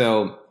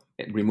 So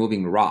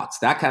removing rots,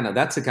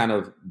 that's the kind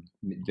of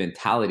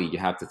mentality you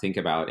have to think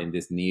about in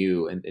this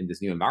new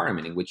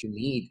environment, in which you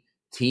need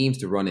teams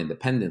to run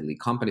independently,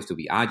 companies to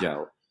be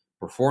agile,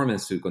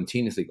 performance to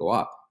continuously go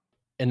up.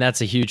 And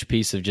that's a huge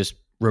piece of just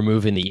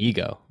removing the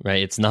ego,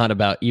 right? It's not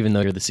about, even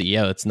though you're the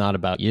CEO, it's not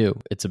about you.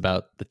 It's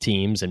about the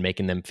teams and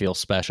making them feel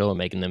special and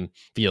making them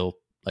feel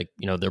like,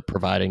 they're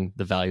providing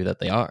the value that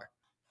they are.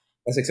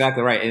 That's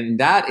exactly right. And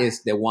that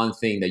is the one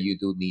thing that you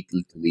do need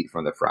to lead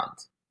from the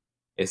front,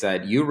 is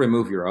that you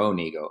remove your own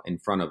ego in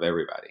front of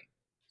everybody.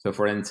 So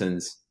for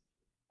instance,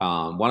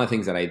 one of the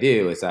things that I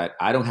do is that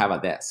I don't have a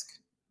desk.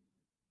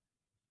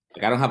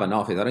 Like, I don't have an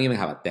office. I don't even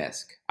have a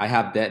desk. I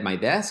have my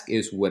desk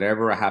is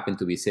whatever I happen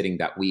to be sitting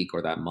that week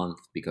or that month,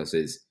 because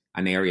it's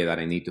an area that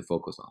I need to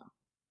focus on.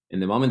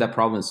 And the moment that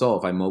problem is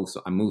solved, I move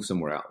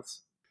somewhere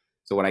else.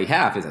 So what I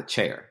have is a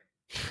chair.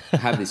 I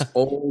have this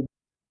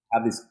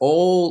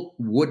old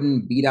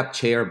wooden beat up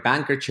chair,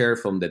 banker chair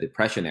from the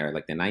Depression era,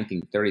 like the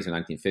 1930s or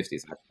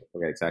 1950s. I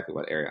forget exactly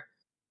what area,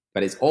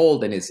 but it's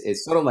old, and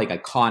it's sort of like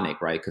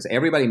iconic, right? Because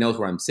everybody knows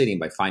where I'm sitting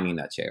by finding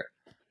that chair.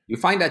 You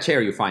find that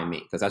chair, you find me,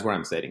 because that's where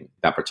I'm sitting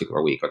that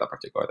particular week or that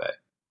particular day.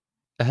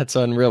 That's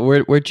unreal.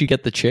 Where'd you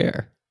get the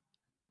chair?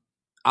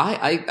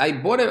 I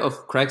bought it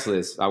off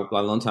Craigslist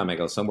a long time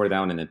ago, somewhere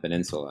down in the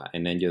peninsula,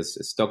 and then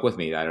just stuck with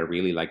me that I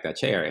really like that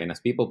chair. And as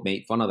people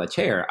made fun of the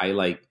chair, I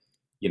like,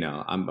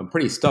 I'm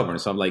pretty stubborn.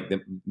 So I'm like,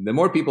 the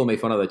more people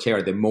make fun of the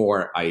chair, the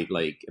more I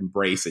like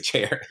embrace the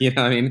chair. You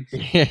know what I mean?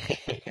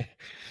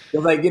 So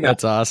like,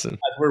 That's awesome.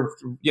 we're,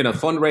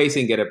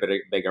 fundraising, get a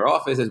bigger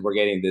offices. We're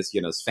getting this,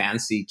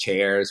 fancy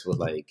chairs with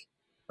like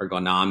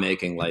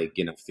ergonomic and like,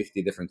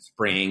 50 different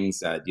springs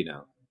that,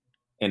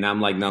 and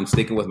I'm like, no, I'm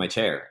sticking with my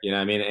chair. You know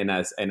what I mean? And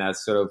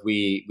as sort of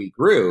we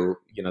grew,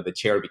 the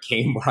chair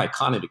became more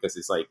iconic because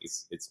it's like,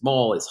 it's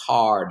small, it's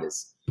hard,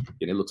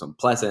 it looks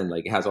unpleasant.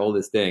 Like it has all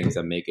these things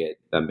that make it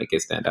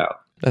stand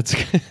out. That's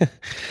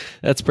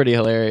that's pretty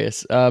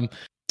hilarious. I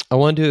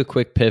want to do a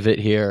quick pivot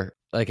here.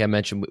 Like I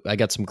mentioned, I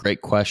got some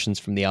great questions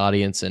from the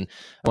audience, and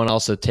I want to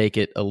also take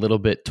it a little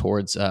bit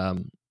towards a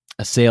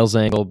sales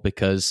angle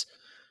because,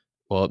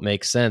 well, it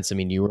makes sense. I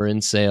mean, you were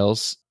in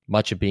sales.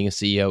 Much of being a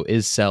CEO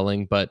is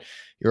selling, but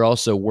you're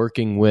also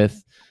working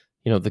with,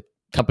 the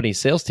company's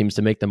sales teams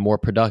to make them more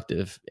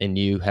productive. And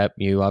you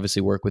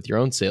obviously work with your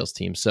own sales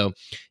team. So,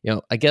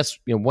 I guess,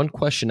 one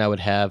question I would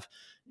have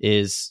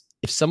is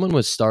if someone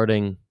was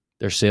starting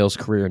their sales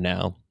career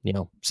now,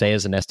 say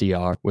as an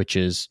SDR, which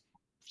is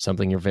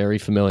something you're very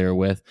familiar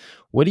with,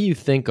 what do you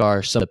think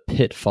are some of the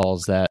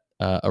pitfalls that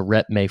a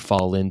rep may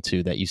fall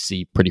into that you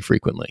see pretty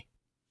frequently?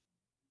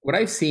 What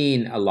I've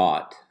seen a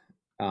lot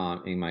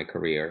in my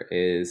career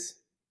is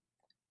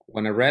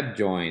when a rep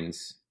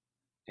joins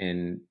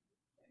and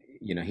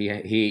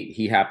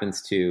he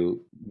happens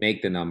to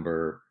make the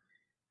number,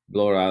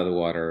 blow it out of the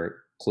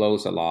water,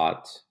 close a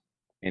lot,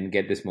 and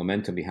get this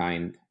momentum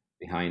behind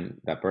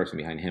that person,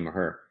 behind him or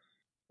her.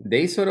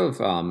 They sort of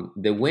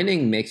the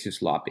winning makes you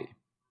sloppy,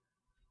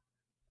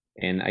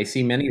 and I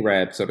see many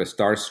reps sort of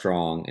start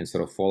strong and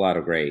sort of fall out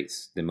of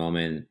grace the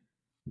moment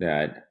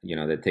that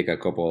they take a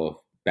couple of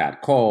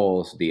bad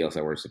calls, deals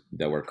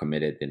that were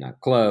committed did not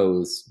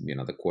close,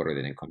 the quarter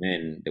didn't come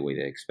in the way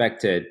they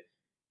expected,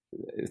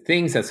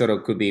 things that sort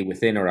of could be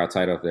within or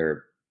outside of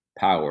their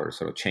power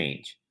sort of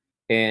change.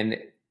 And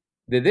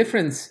the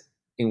difference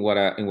in what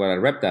a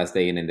rep does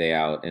day in and day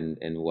out and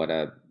what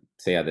a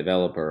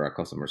developer or a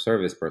customer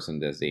service person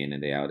does day in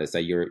and day out is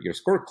that your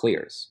score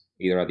clears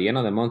either at the end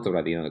of the month or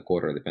at the end of the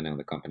quarter, depending on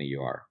the company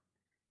you are.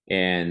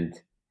 And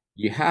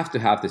you have to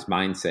have this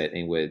mindset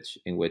in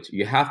which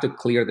you have to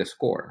clear the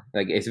score.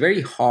 Like it's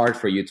very hard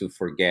for you to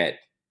forget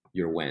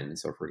your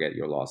wins or forget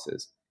your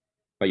losses,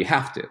 but you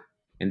have to.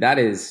 And that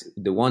is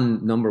the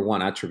number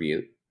one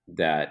attribute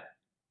that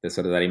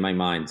sort of that in my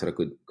mind sort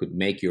of could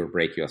make you or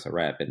break you as a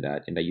rep, and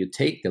that you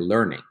take the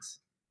learnings.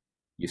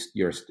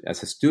 You're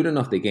as a student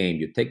of the game,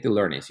 you take the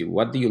learnings.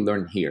 What do you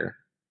learn here,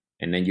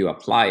 and then you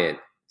apply it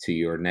to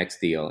your next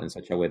deal in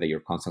such a way that you're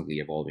constantly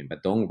evolving.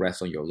 But don't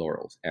rest on your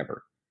laurels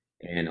ever.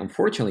 And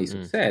unfortunately,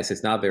 success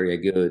is not very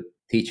a good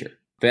teacher.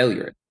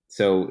 Failure.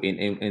 So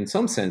in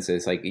some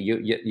senses, like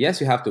yes,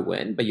 you have to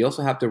win, but you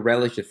also have to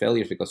relish the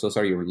failures because those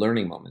are your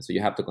learning moments. So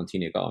you have to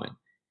continue going.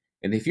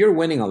 And if you're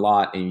winning a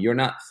lot and you're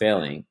not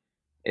failing,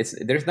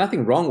 there's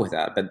nothing wrong with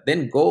that. But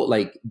then go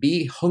like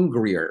be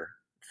hungrier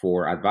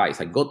for advice.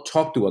 Like go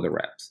talk to other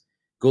reps.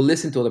 Go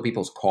listen to other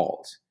people's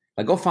calls.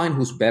 Like go find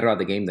who's better at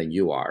the game than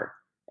you are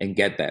and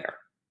get better.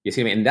 You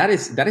see what I mean?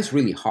 And that is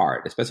really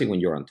hard, especially when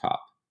you're on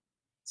top.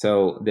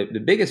 So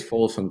the biggest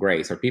falls from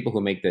grace are people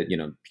who make the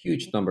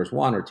huge numbers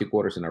 1 or 2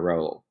 quarters in a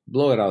row,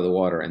 blow it out of the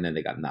water, and then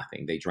they got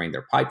nothing. They drained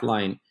their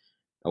pipeline,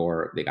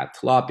 or they got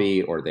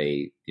sloppy, or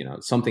they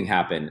something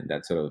happened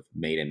that sort of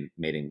made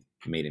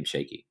him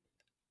shaky.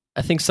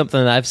 I think something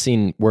that I've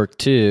seen work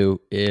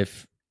too,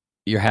 if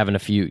you're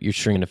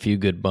stringing a few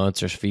good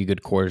months or a few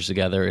good quarters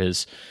together,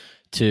 is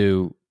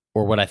or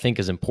what I think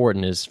is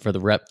important is for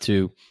the rep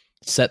to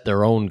set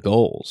their own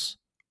goals,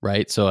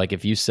 right? So like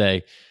if you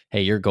say,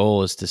 hey, your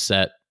goal is to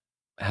set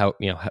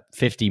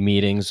 50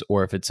 meetings,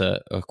 or if it's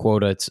a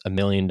quota, it's $1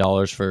 million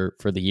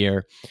for the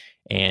year,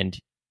 and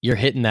you're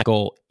hitting that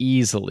goal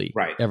easily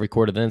every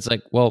quarter, then it's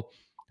like, well,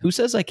 who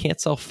says I can't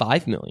sell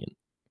 5 million,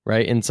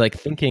 right? And it's like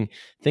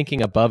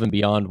thinking above and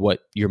beyond what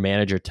your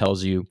manager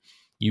tells you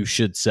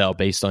should sell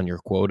based on your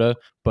quota,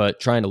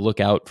 but trying to look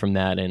out from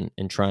that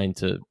and trying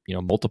to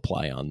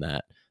multiply on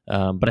that.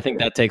 But I think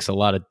that takes a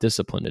lot of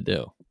discipline to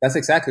do. That's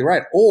exactly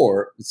right.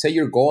 Or say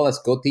your goal is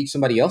go teach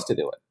somebody else to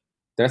do it.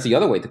 That's the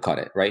other way to cut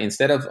it, right?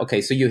 Instead of, okay,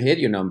 so you hit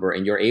your number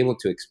and you're able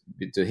to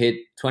hit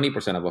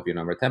 20% above your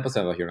number, 10%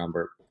 above your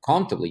number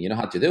comfortably. You know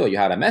how to do it. You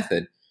have a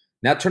method.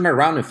 Now turn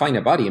around and find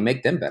a buddy and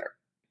make them better.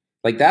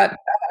 Like that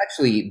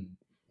actually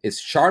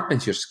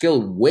sharpens your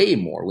skill way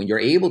more when you're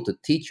able to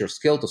teach your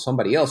skill to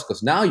somebody else,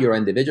 because now you're an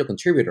individual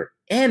contributor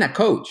and a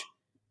coach.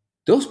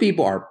 Those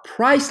people are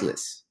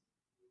priceless.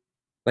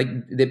 Like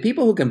the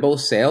people who can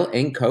both sell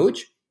and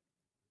coach,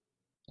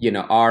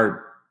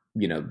 are,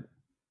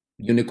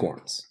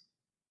 unicorns.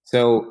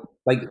 So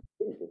like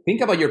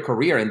think about your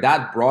career in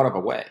that broad of a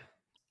way.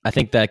 I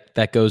think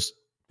that goes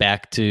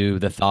back to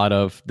the thought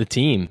of the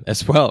team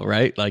as well,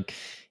 right? Like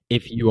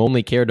if you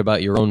only cared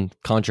about your own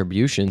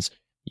contributions,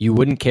 you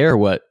wouldn't care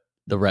what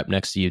the rep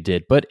next to you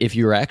did. But if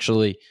you're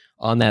actually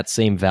on that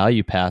same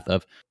value path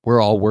of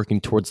we're all working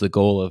towards the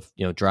goal of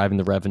driving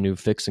the revenue,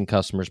 fixing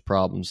customers'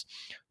 problems,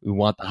 we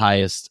want the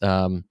highest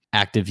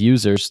active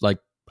users. Like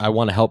I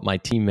want to help my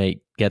teammate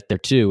get there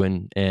too,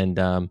 and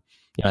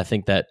I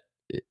think that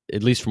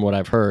at least from what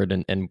I've heard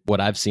and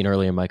what I've seen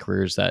early in my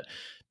career, is that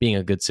being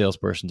a good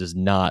salesperson does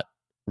not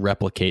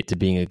replicate to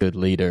being a good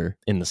leader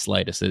in the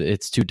slightest.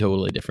 It's two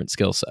totally different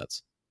skill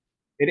sets.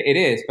 It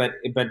is, but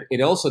it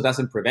also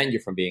doesn't prevent you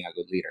from being a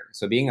good leader.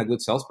 So being a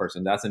good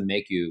salesperson doesn't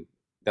make you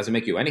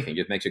anything. It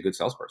just makes you a good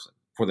salesperson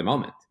for the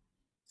moment.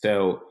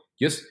 So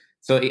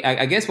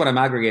I guess what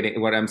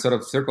I'm sort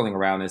of circling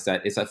around is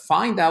that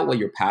find out what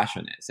your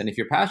passion is, and if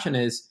your passion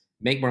is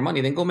make more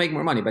money, then go make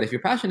more money. But if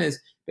your passion is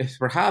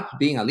perhaps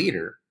being a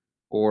leader,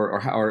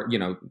 or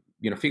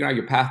figuring out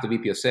your path to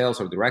VP of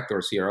sales or director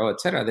or CRO,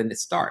 etc., then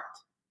start.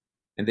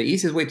 And the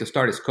easiest way to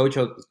start is coach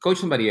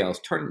somebody else,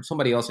 turn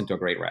somebody else into a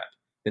great rep.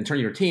 Then turn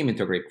your team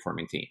into a great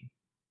performing team,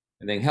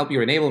 and then help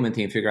your enablement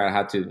team figure out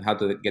how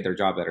to get their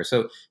job better.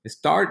 So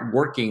start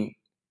working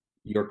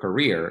your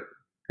career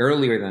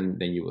earlier than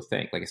you would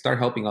think. Like start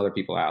helping other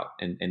people out,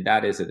 and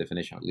that is a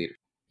definition of leadership.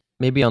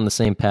 Maybe on the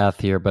same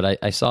path here, but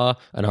I saw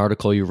an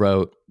article you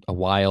wrote a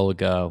while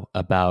ago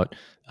about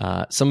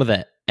some of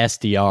the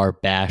SDR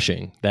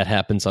bashing that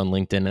happens on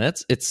LinkedIn,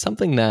 and it's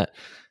something that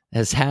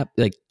has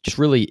just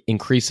really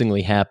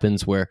increasingly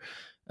happens where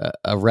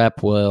a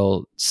rep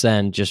will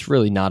send just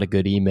really not a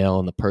good email,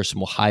 and the person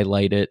will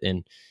highlight it.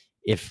 And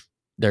if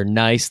they're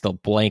nice, they'll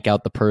blank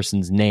out the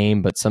person's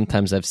name. But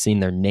sometimes I've seen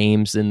their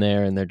names in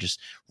there, and they're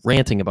just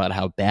ranting about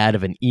how bad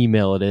of an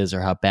email it is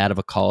or how bad of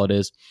a call it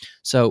is.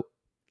 So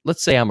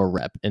let's say I'm a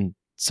rep and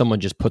someone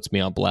just puts me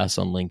on blast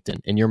on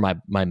LinkedIn, and you're my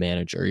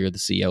manager, you're the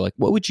CEO. Like,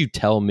 what would you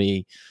tell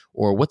me,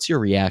 or what's your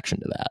reaction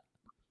to that?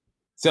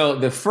 So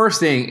the first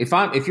thing,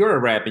 if you're a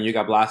rep and you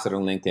got blasted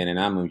on LinkedIn and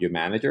I'm your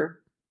manager,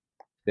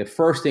 the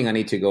first thing I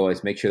need to go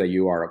is make sure that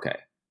you are okay,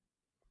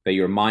 that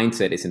your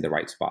mindset is in the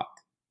right spot.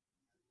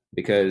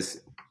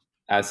 Because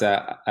as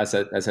a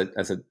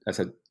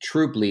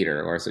troop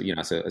leader, or as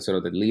a sort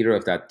of the leader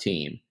of that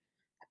team,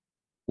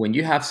 when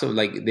you have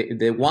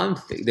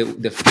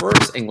the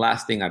first and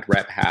last thing a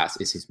rep has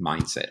is his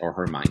mindset or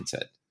her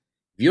mindset.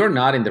 If you're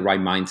not in the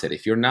right mindset,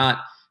 if you're not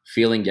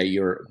feeling that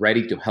you're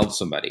ready to help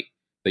somebody,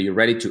 that you're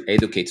ready to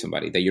educate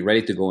somebody, that you're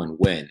ready to go and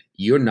win,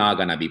 you're not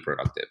going to be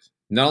productive.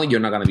 Not only you're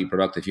not going to be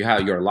productive,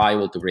 you're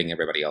liable to bring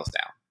everybody else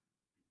down.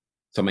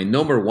 So my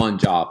number one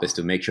job is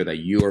to make sure that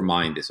your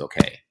mind is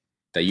okay,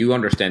 that you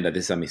understand that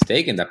this is a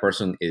mistake, and that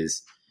person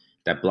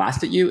that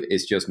blasted you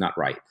is just not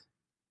right.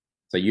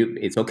 So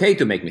it's okay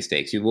to make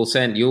mistakes. You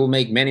will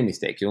make many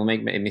mistakes. You will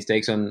make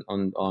mistakes on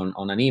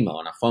an email,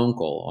 on a phone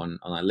call, on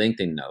a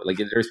LinkedIn note. Like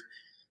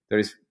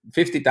there's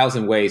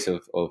 50,000 ways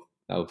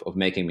of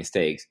making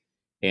mistakes,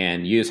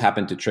 and you just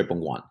happen to trip on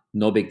one.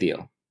 No big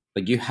deal.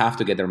 Like you have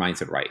to get their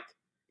mindset right.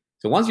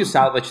 So once you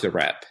salvage the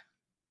rep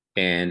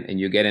and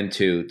you get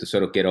into to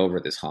sort of get over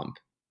this hump,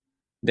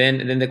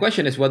 then the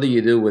question is, what do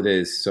you do with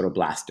this sort of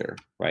blaster,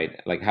 right?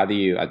 Like, how do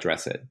you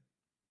address it?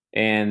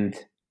 And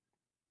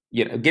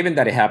given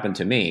that it happened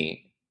to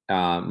me,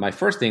 my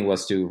first thing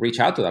was to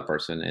reach out to that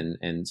person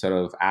and sort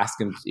of ask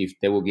them if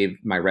they will give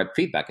my rep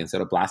feedback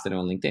instead of blasting it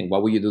on LinkedIn.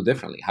 What would you do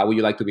differently? How would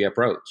you like to be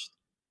approached?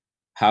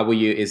 How will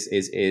you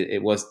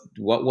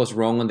what was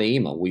wrong on the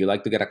email? Would you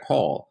like to get a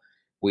call?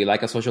 Would you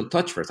like a social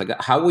touch first?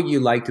 Like, how would you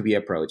like to be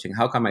approached, and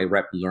how can my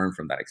rep learn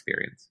from that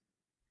experience?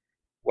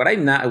 What I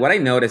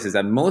notice is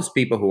that most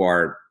people who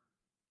are,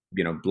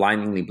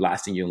 blindly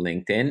blasting you on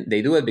LinkedIn,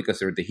 they do it because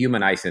they're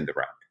dehumanizing the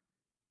rep.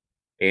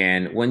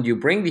 And when you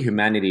bring the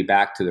humanity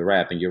back to the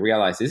rep and you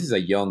realize this is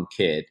a young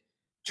kid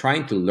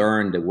trying to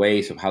learn the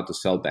ways of how to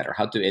sell better,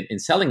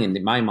 and selling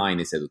in my mind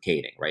is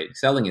educating, right?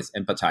 Selling is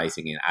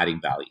empathizing and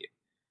adding value.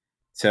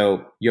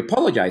 So you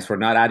apologize for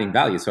not adding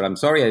value. So I'm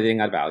sorry I didn't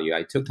add value.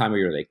 I took time of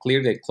your day,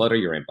 cleared it, clutter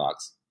your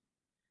inbox.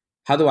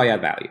 How do I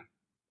add value?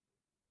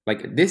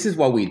 Like, this is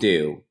what we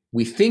do.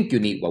 We think you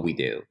need what we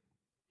do.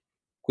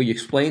 Could you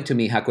explain to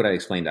me, how could I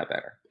explain that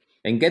better?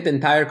 And get the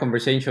entire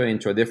conversation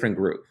into a different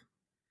groove.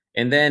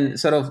 And then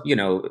sort of,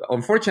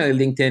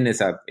 unfortunately, LinkedIn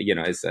is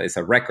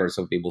a record,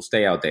 so people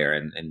stay out there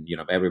and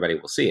everybody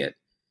will see it.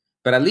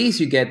 But at least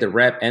you get the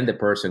rep and the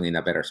person in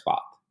a better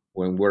spot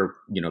when we're,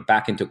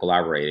 back into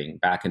collaborating,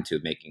 back into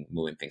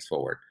moving things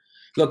forward.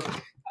 Look,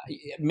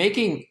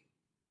 making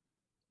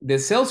the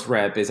sales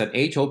rep is an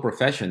age-old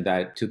profession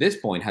that to this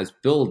point has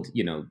built,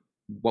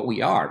 what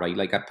we are, right?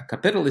 Like a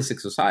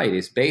capitalistic society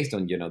is based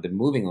on, the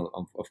moving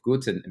of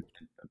goods and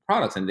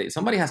products. And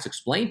somebody has to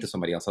explain to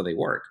somebody else how they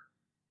work.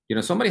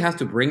 Somebody has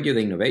to bring you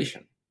the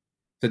innovation.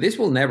 So this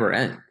will never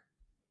end.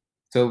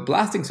 So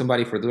blasting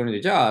somebody for doing the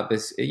job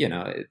is,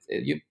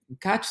 you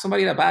catch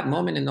somebody at a bad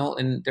moment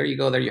and there you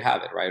go, there you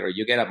have it, right? Or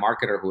you get a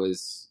marketer who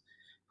is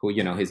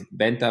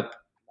bent up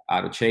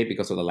out of shape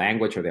because of the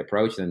language or the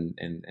approach, and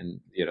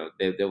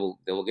they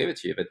will give it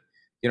to you. But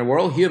we're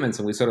all humans,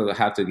 and we sort of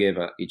have to give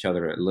each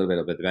other a little bit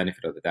of the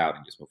benefit of the doubt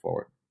and just move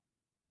forward.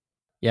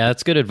 Yeah,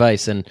 that's good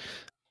advice. And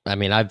I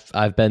mean,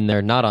 I've been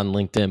there, not on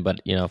LinkedIn, but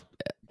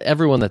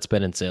everyone that's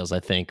been in sales, I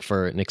think,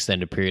 for an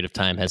extended period of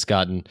time has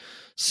gotten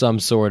some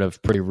sort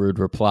of pretty rude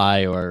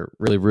reply or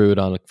really rude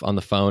on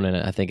the phone. And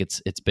I think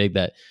it's big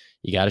that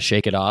you got to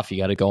shake it off. You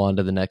got to go on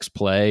to the next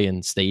play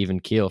and stay even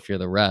keel if you're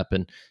the rep.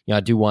 And I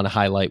do want to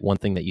highlight one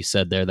thing that you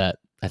said there that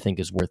I think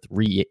is worth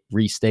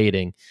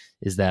restating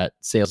is that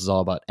sales is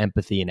all about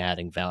empathy and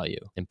adding value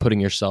and putting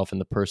yourself in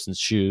the person's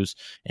shoes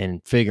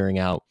and figuring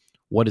out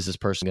what is this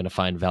person going to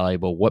find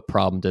valuable? What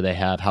problem do they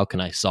have? How can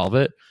I solve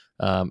it?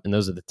 And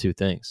those are the two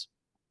things.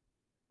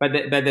 But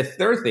the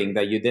third thing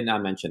that you did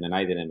not mention, and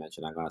I didn't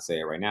mention, I'm going to say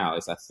it right now,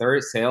 is that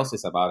third sales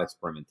is about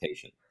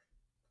experimentation.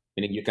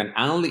 Meaning you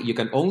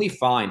can only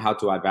find how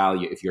to add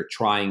value if you're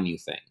trying new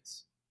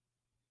things.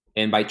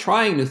 And by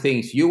trying new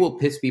things, you will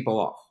piss people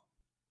off.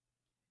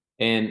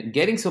 And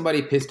getting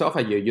somebody pissed off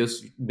at you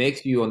just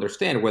makes you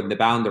understand what the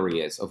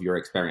boundary is of your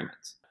experiment.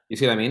 You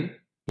see what I mean?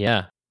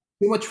 Yeah.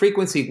 Too much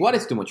frequency. What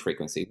is too much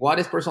frequency? What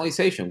is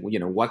personalization?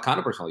 What kind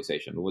of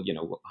personalization?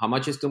 How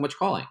much is too much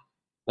calling?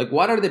 Like,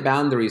 what are the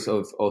boundaries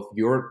of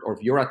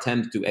your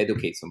attempt to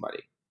educate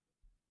somebody?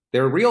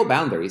 They're real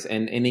boundaries,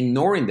 and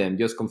ignoring them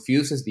just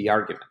confuses the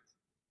argument.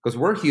 Because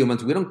we're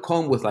humans, we don't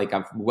come with like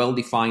a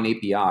well-defined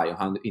API on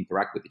how to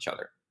interact with each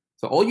other.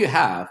 So all you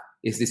have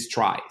is these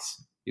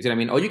tries. You see what I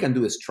mean? All you can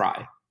do is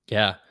try.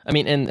 Yeah. I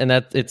mean, and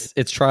that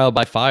it's trial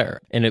by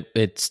fire, and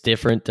it's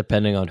different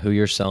depending on who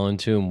you're selling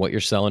to and what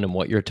you're selling and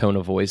what your tone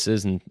of voice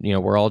is. And,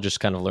 we're all just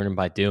kind of learning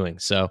by doing.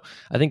 So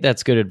I think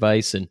that's good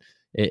advice. And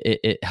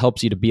it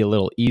helps you to be a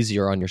little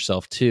easier on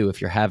yourself too.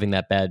 If you're having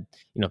that bad,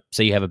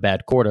 say you have a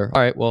bad quarter.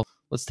 All right, well,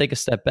 let's take a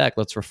step back.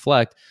 Let's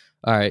reflect.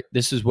 All right,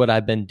 this is what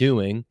I've been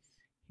doing.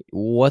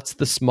 What's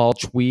the small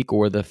tweak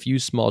or the few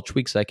small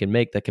tweaks I can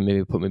make that can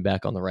maybe put me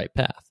back on the right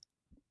path?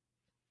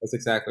 That's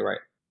exactly right.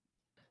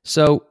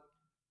 So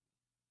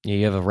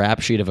you have a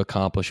rap sheet of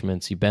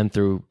accomplishments. You've been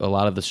through a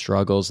lot of the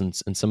struggles and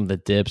some of the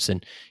dips,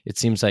 and it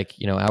seems like,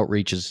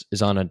 outreach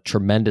is on a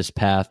tremendous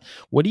path.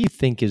 What do you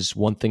think is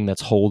one thing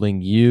that's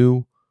holding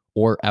you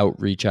or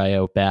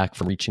Outreach.io back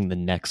from reaching the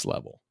next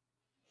level?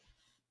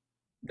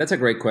 That's a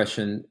great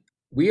question.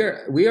 We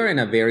are in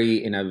a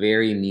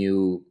very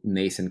new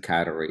nascent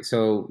category.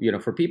 So,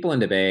 for people in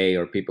the Bay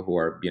or people who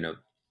are,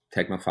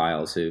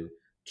 technophiles who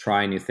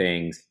try new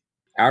things,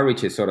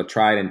 outreach is sort of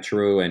tried and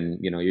true, and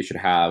you should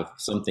have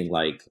something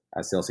like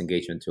a sales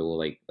engagement tool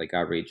like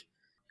outreach.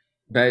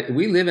 But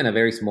we live in a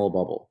very small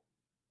bubble.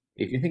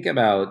 If you think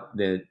about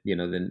the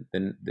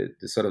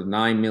sort of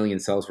 9 million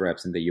sales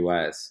reps in the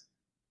U.S.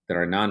 that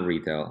are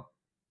non-retail,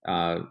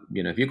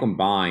 if you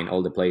combine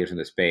all the players in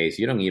the space,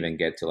 you don't even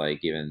get to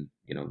 5%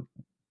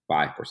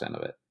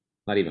 of it,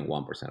 not even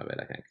 1% of it,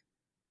 I think.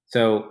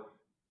 So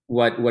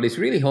what is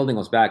really holding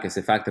us back is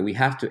the fact that we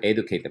have to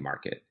educate the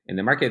market. And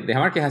the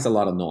market has a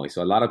lot of noise.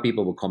 So a lot of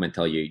people will come and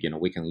tell you,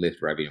 we can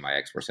lift revenue by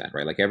X%,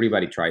 right? Like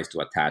everybody tries to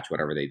attach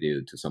whatever they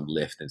do to some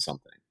lift in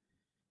something.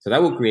 So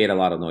that will create a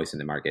lot of noise in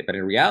the market. But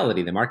in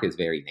reality, the market is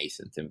very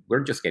nascent and we're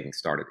just getting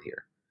started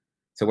here.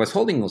 So what's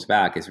holding us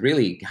back is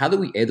really, how do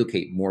we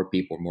educate more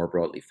people more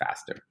broadly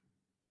faster?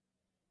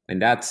 And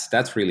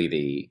that's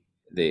really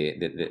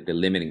the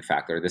limiting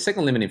factor. The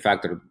second limiting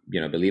factor,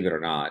 believe it or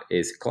not,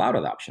 is cloud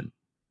adoption.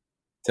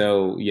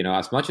 So,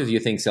 as much as you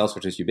think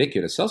Salesforce is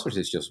ubiquitous, Salesforce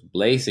is just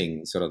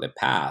blazing sort of the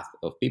path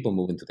of people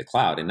moving to the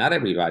cloud, and not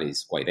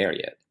everybody's quite there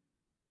yet.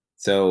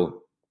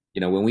 So,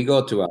 when we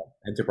go to an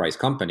enterprise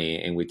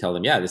company and we tell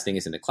them, yeah, this thing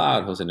is in the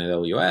cloud, hosted in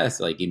AWS,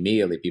 like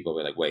immediately people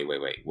will be like, wait,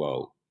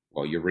 whoa,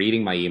 well, you're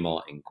reading my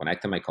email and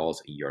connecting my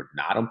calls, and you're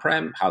not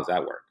on-prem? How's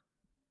that work?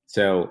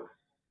 So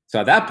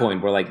at that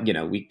point, we're like,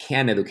 we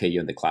can't educate you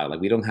in the cloud. Like,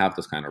 we don't have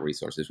those kind of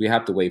resources. We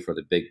have to wait for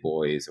the big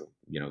boys, or,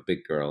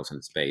 big girls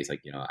in space,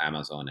 like,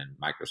 Amazon and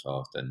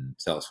Microsoft and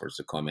Salesforce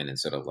to come in and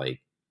sort of like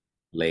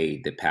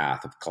lay the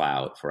path of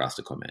cloud for us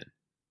to come in.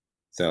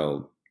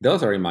 So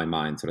those are, in my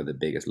mind, sort of the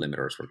biggest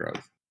limiters for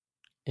growth.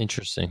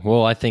 Interesting.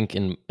 Well, I think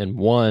in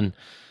one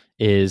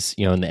is,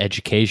 in the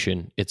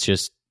education, it's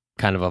just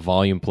kind of a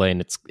volume play,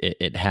 and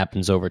it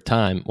happens over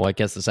time. Well, I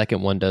guess the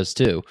second one does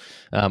too.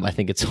 I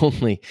think it's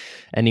only,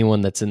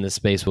 anyone that's in this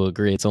space will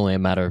agree, it's only a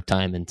matter of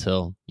time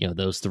until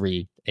those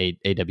three,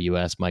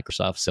 AWS,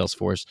 Microsoft,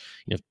 Salesforce,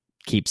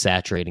 keep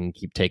saturating,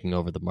 keep taking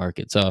over the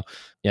market. So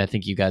yeah, I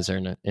think you guys are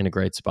in a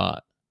great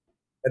spot.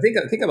 I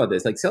think about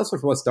this. Like,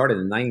 Salesforce was started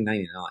in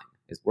 1999.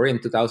 We're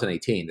in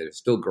 2018. They're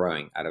still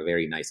growing at a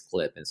very nice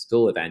clip and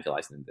still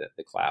evangelizing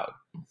the cloud.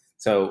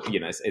 So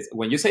it's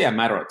when you say a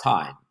matter of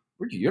time,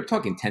 you're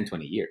talking 10,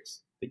 20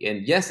 years.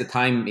 And yes, the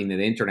time in the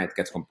internet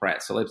gets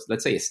compressed. So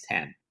let's say it's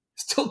 10.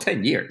 Still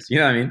 10 years. You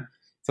know what I mean?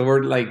 So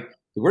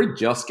we're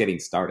just getting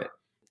started.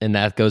 And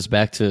that goes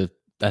back to,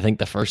 I think,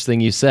 the first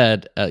thing you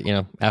said,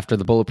 after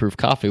the Bulletproof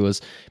Coffee, was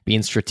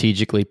being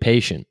strategically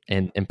patient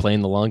and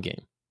playing the long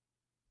game.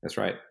 That's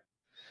right.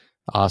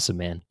 Awesome,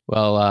 man.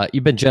 Well,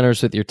 you've been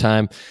generous with your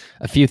time.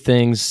 A few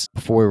things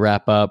before we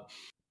wrap up.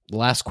 The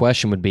last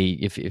question would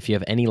be, if you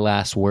have any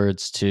last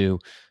words to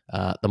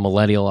the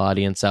millennial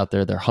audience out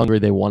there. They're hungry.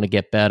 They want to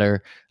get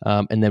better.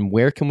 And then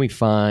where can we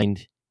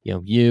find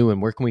you,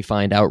 and where can we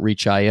find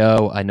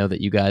Outreach.io? I know that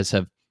you guys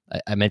have,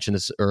 I mentioned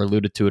this or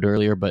alluded to it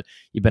earlier, but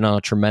you've been on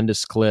a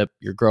tremendous clip.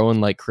 You're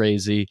growing like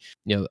crazy.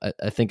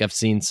 I think I've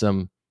seen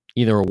some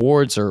either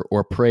awards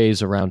or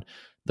praise around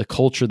the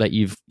culture that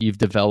you've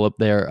developed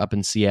there up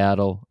in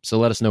Seattle. So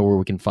let us know where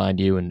we can find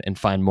you and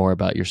find more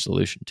about your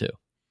solution too.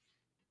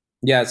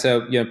 Yeah,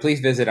 so please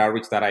visit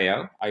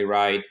outreach.io.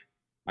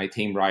 My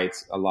team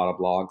writes a lot of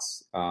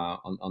blogs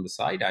on the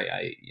site.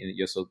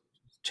 You also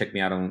check me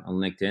out on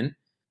LinkedIn.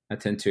 I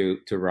tend to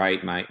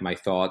write my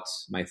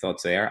thoughts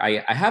there.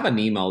 I have an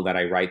email that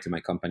I write to my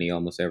company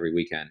almost every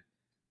weekend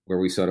where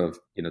we sort of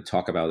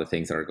talk about the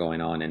things that are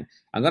going on, and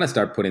I'm going to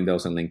start putting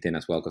those on LinkedIn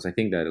as well because I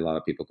think that a lot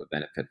of people could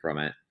benefit from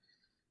it.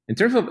 In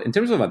terms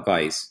of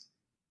advice,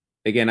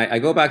 again, I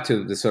go back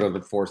to the sort of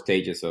the four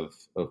stages of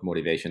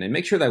motivation, and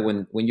make sure that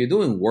when you're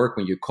doing work,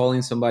 when you're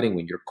calling somebody,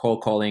 when you're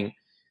cold calling,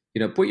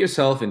 put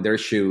yourself in their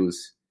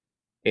shoes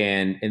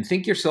and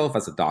think yourself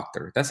as a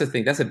doctor. That's the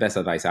thing. That's the best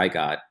advice I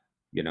got,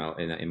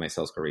 in my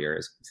sales career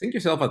is think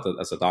yourself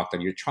as a doctor.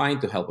 You're trying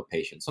to help a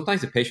patient.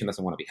 Sometimes the patient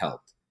doesn't want to be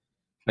helped,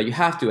 but you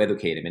have to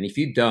educate him. And if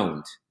you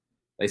don't,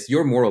 it's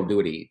your moral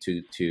duty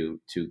to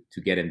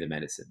get him the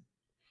medicine.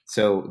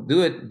 So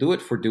do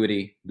it for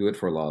duty, do it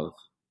for love.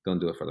 Don't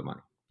do it for the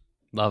money.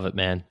 Love it,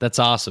 man. That's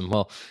awesome.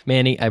 Well,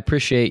 Manny, I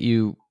appreciate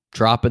you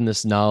dropping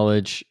this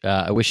knowledge.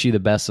 I wish you the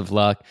best of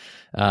luck.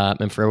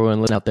 And for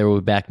everyone listening out there, we'll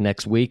be back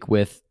next week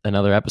with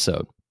another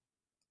episode.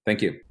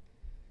 Thank you.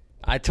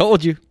 I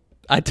told you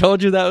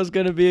that was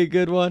going to be a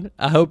good one.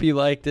 I hope you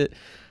liked it.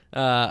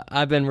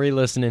 I've been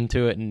re-listening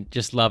to it and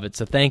just love it.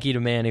 So thank you to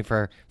Manny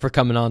for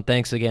coming on.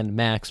 Thanks again to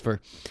Max for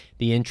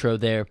the intro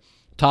there.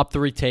 Top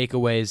 3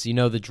 takeaways. You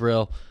know the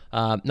drill.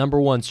 Number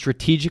 1,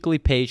 strategically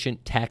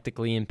patient,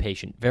 tactically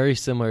impatient. Very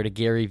similar to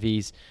Gary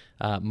V's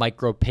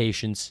micro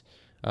patience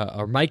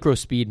or micro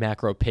speed,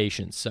 macro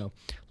patience. So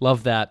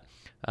love that.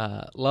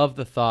 Love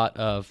the thought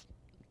of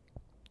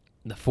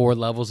the 4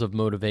 levels of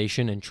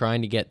motivation and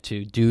trying to get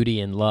to duty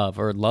and love,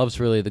 or love's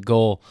really the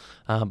goal,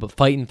 but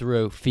fighting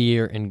through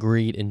fear and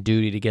greed and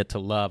duty to get to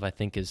love, I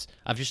think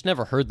I've just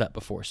never heard that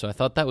before, so I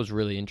thought that was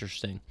really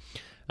interesting.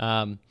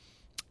 And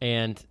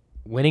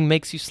winning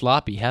makes you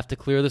sloppy. You have to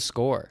clear the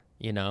score,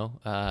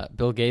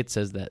 Bill Gates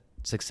says that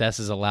success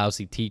is a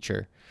lousy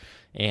teacher,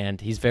 and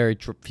he's very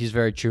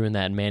true in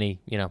that, and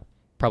Manny,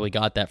 probably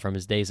got that from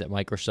his days at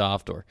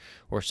Microsoft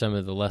or some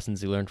of the lessons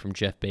he learned from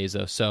Jeff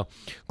Bezos. So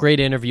great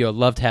interview. I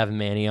loved having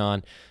Manny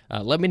on.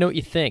 Let me know what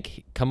you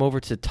think. Come over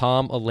to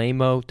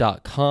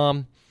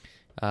tomalemo.com.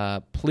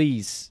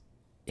 Please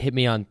hit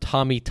me on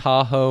Tommy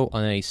Tahoe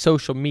on any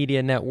social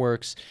media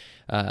networks.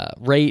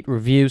 Rate,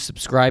 review,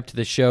 subscribe to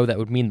the show. That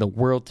would mean the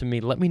world to me.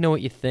 Let me know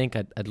what you think.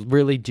 I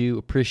really do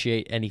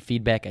appreciate any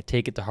feedback. I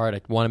take it to heart.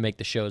 I want to make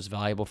the show as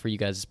valuable for you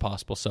guys as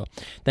possible. So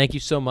thank you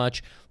so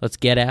much. Let's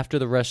get after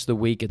the rest of the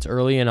week. It's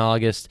early in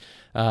August.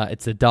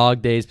 It's the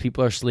dog days.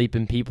 People are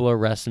sleeping. People are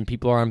resting.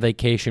 People are on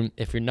vacation.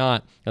 If you're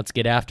not, let's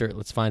get after it.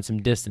 Let's find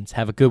some distance.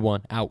 Have a good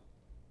one. Out.